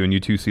Theft Auto 2 and you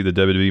two see the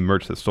WWE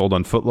merch that sold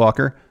on Foot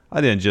Locker.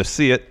 I didn't just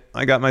see it.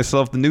 I got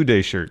myself the New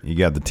Day shirt. You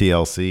got the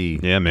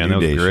TLC. Yeah, man, New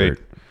that was Day great.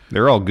 shirt.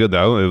 They're all good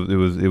though. It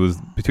was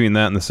between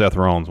that and the Seth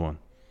Rollins one.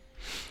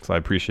 So I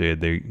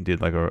appreciated they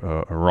did like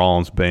a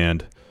Rollins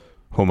band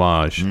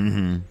homage.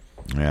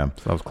 Mm-hmm. Yeah,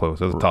 so that was close.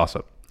 That was a toss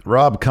up.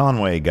 Rob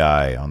Conway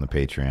guy on the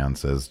Patreon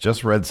says,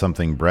 just read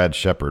something Brad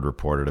Shepard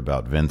reported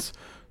about Vince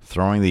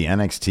throwing the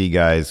NXT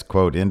guys,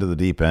 quote, into the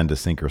deep end to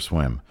sink or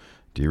swim.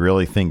 Do you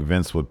really think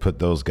Vince would put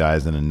those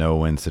guys in a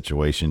no-win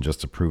situation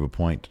just to prove a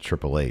point to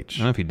Triple H? I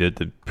don't know if he did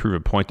to prove a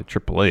point to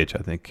Triple H. I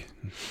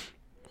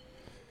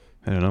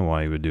don't know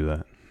why he would do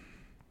that.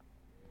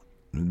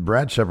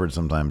 Brad Shepard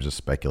sometimes just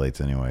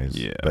speculates anyways.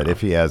 Yeah. But if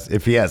he has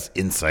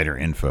insider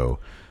info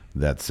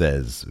that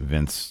says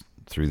Vince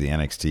threw the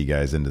NXT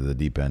guys into the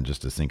deep end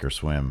just to sink or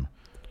swim,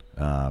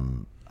 I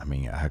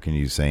mean, how can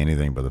you say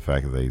anything but the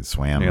fact that they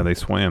swam? Yeah, they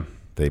swam.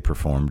 They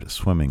performed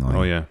swimmingly.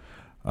 Oh, yeah.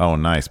 Oh,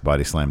 nice.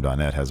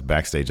 Bodyslam.net has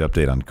backstage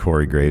update on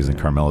Corey Graves and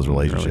Carmella's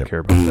relationship. I don't really care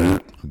about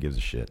that. Who gives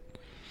a shit?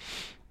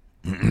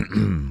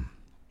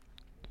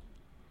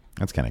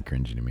 That's kind of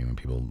cringy to me when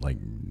people like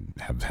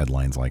have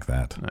headlines like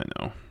that. I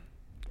know.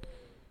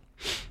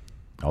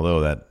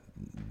 Although that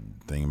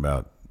thing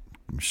about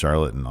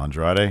Charlotte and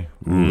Andrade,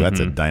 ooh, that's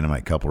a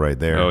dynamite couple right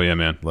there. Oh, yeah,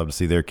 man. Love to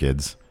see their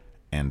kids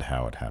and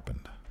how it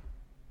happened.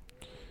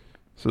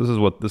 So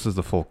this is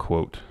the full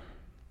quote.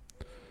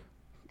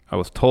 I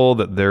was told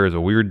that there is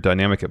a weird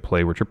dynamic at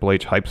play where Triple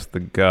H hypes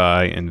the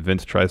guy and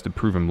Vince tries to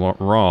prove him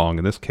wrong.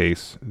 In this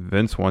case,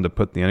 Vince wanted to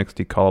put the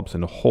NXT call-ups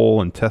in a hole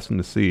and test them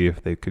to see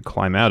if they could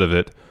climb out of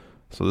it.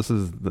 So this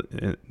is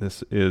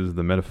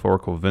the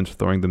metaphorical Vince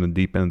throwing them in the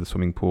deep end of the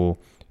swimming pool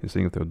and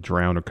seeing if they'll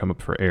drown or come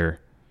up for air.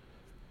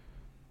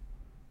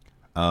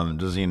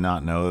 Does he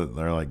not know that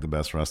they're like the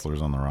best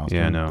wrestlers on the roster?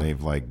 Yeah, no.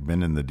 They've like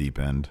been in the deep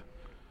end.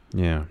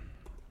 Yeah.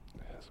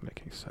 Doesn't make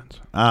any sense.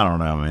 I don't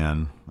know,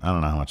 man. I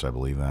don't know how much I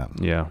believe that.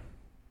 Yeah.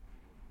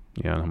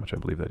 Yeah, I don't know how much I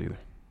believe that either.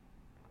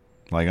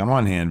 Like, on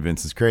one hand,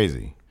 Vince is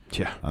crazy.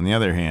 Yeah. On the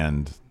other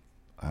hand,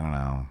 I don't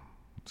know.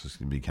 It's just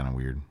going to be kind of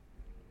weird.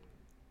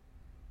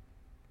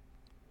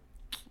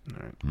 All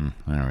right.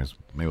 Anyways,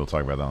 maybe we'll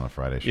talk about that on the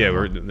Friday show. Yeah,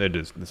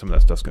 some of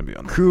that stuff's going to be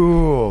on there.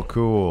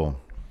 Cool.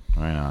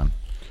 Right on.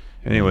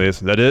 Anyways,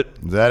 is that it?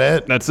 Is that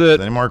it? That's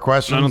it. Any more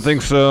questions? I don't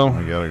think so.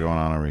 We got it going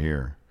on over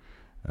here.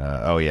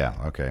 Oh, yeah.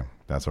 Okay.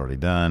 That's already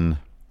done.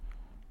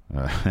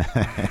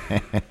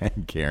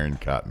 Karen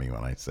caught me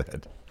when I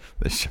said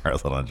the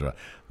Charlotte Andrade.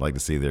 I'd like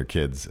to see their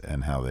kids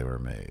and how they were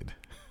made.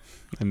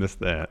 I missed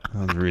that.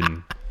 I was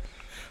reading.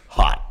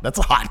 Hot. That's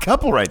a hot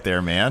couple right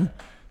there, man.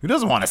 Who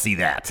doesn't want to see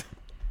that?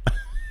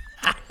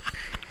 I'm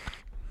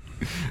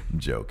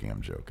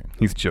joking.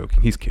 He's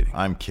joking. He's kidding.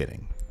 I'm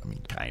kidding. I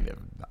mean, kind of.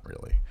 Not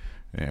really.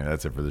 Yeah,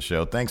 that's it for the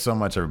show. Thanks so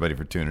much, everybody,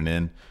 for tuning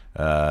in.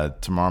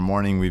 Tomorrow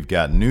morning, we've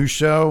got new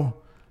show.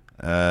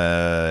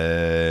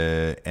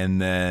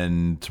 And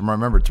then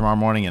tomorrow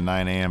morning at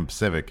 9 a.m.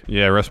 Pacific.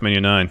 Yeah,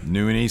 WrestleMania 9.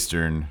 Noon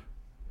Eastern.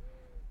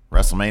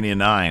 WrestleMania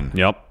 9.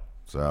 Yep.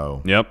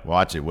 So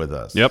watch it with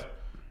us. Yep.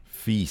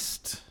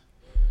 Feast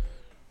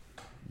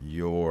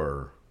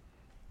your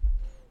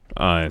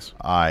eyes.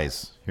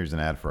 Here's an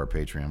ad for our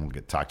Patreon. We'll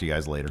talk to you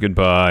guys later.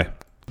 Goodbye.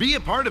 Be a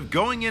part of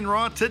Going In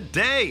Raw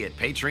today at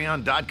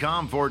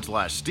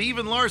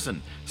patreon.com/Steven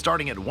Larson.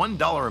 Starting at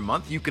 $1 a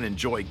month, you can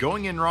enjoy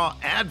Going In Raw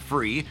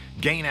ad-free,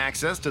 gain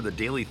access to the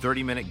daily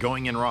 30-minute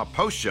Going In Raw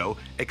post show,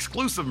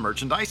 exclusive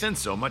merchandise, and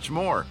so much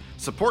more.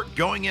 Support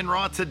Going In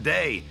Raw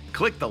today.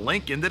 Click the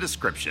link in the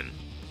description.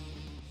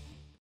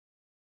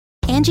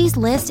 Angie's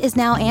List is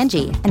now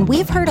Angie, and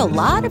we've heard a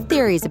lot of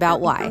theories about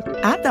why.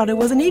 I thought it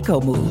was an eco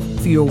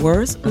move. Fewer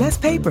words, less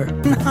paper.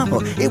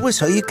 No, it was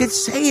so you could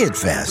say it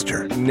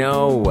faster.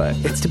 No,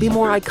 it's to be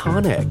more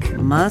iconic.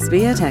 Must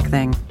be a tech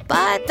thing.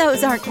 But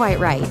those aren't quite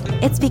right.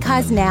 It's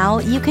because now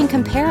you can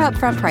compare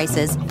upfront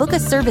prices, book a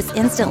service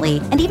instantly,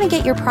 and even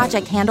get your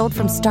project handled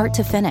from start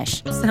to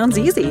finish. Sounds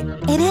easy.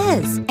 It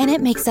is, and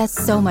it makes us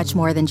so much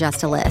more than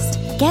just a list.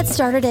 Get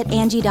started at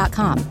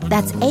Angie.com.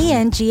 That's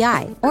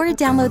ANGI, or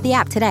download the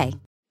app today.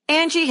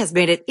 Angie has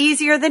made it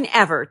easier than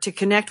ever to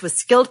connect with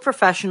skilled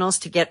professionals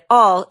to get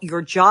all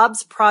your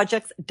jobs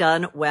projects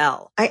done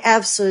well. I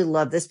absolutely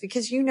love this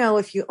because, you know,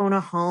 if you own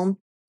a home,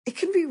 it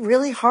can be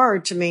really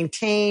hard to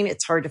maintain.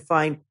 It's hard to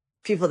find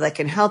people that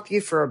can help you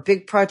for a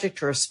big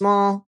project or a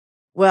small.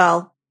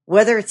 Well,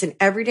 whether it's in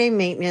everyday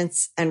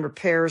maintenance and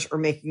repairs or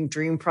making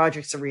dream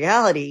projects a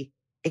reality,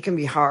 it can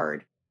be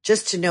hard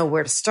just to know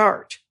where to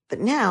start.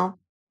 But now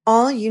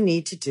all you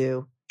need to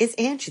do is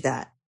Angie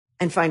that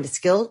and find a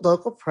skilled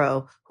local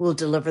pro who will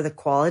deliver the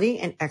quality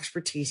and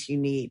expertise you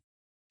need.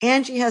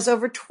 Angie has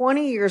over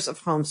 20 years of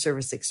home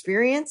service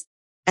experience,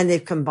 and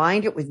they've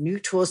combined it with new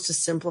tools to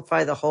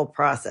simplify the whole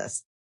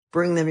process.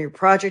 Bring them your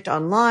project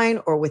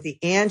online or with the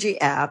Angie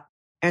app,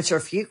 answer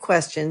a few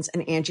questions,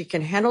 and Angie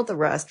can handle the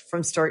rest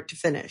from start to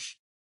finish.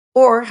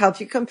 Or help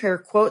you compare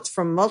quotes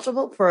from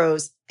multiple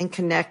pros and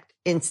connect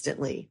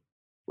instantly,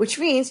 which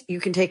means you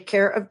can take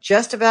care of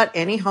just about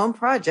any home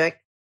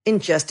project in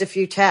just a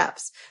few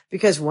taps.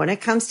 Because when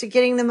it comes to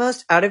getting the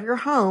most out of your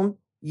home,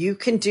 you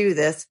can do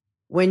this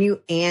when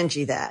you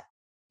Angie that.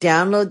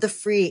 Download the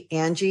free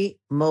Angie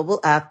mobile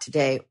app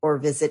today or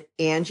visit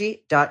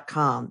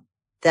Angie.com.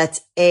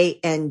 That's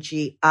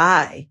ANGI.com.